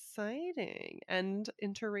exciting. And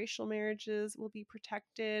interracial marriages will be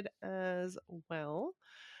protected as well.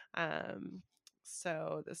 Um,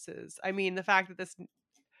 so this is, I mean, the fact that this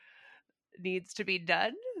needs to be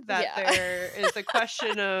done, that Yeah. there is a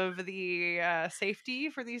question of the safety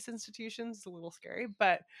for these institutions is a little scary,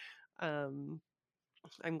 but um,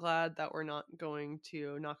 I'm glad that we're not going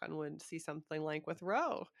to, knock on wood, see something like with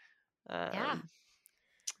Roe, Yeah. um,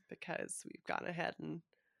 because we've gone ahead and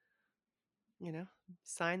you know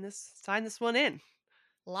sign this one in.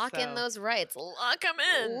 Lock in So those rights. Lock them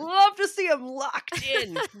in. love to see them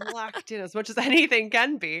locked in as much as anything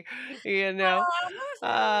can be, you know.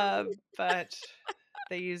 But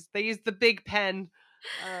they use the big pen,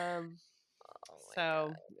 um, Oh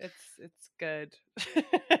so it's good. my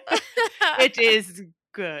It god. is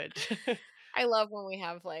good. I love when we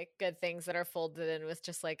have like good things that are folded in with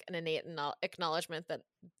just like an innate acknowledgement that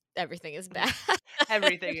everything is bad.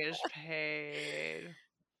 Everything is paid.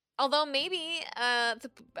 Although maybe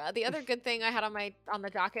the other good thing I had on the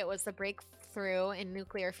docket was the breakthrough in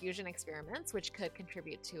nuclear fusion experiments, which could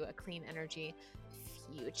contribute to a clean energy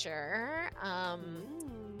future.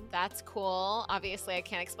 Mm. That's cool. Obviously, I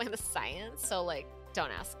can't explain the science, so like,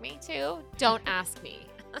 don't ask me to. Don't ask me.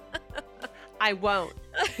 I won't.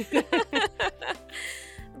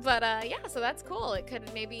 But yeah, so that's cool. It could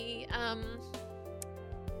maybe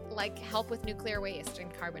like help with nuclear waste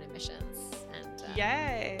and carbon emissions, and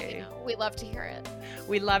Yay. we love to hear it.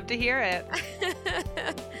 We love to hear it.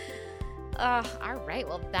 All right.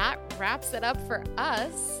 Well, that wraps it up for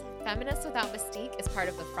us. Feminists Without Mystique is part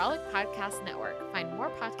of the Frolic Podcast Network. Find more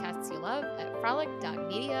podcasts you love at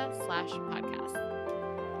frolic.media/podcasts.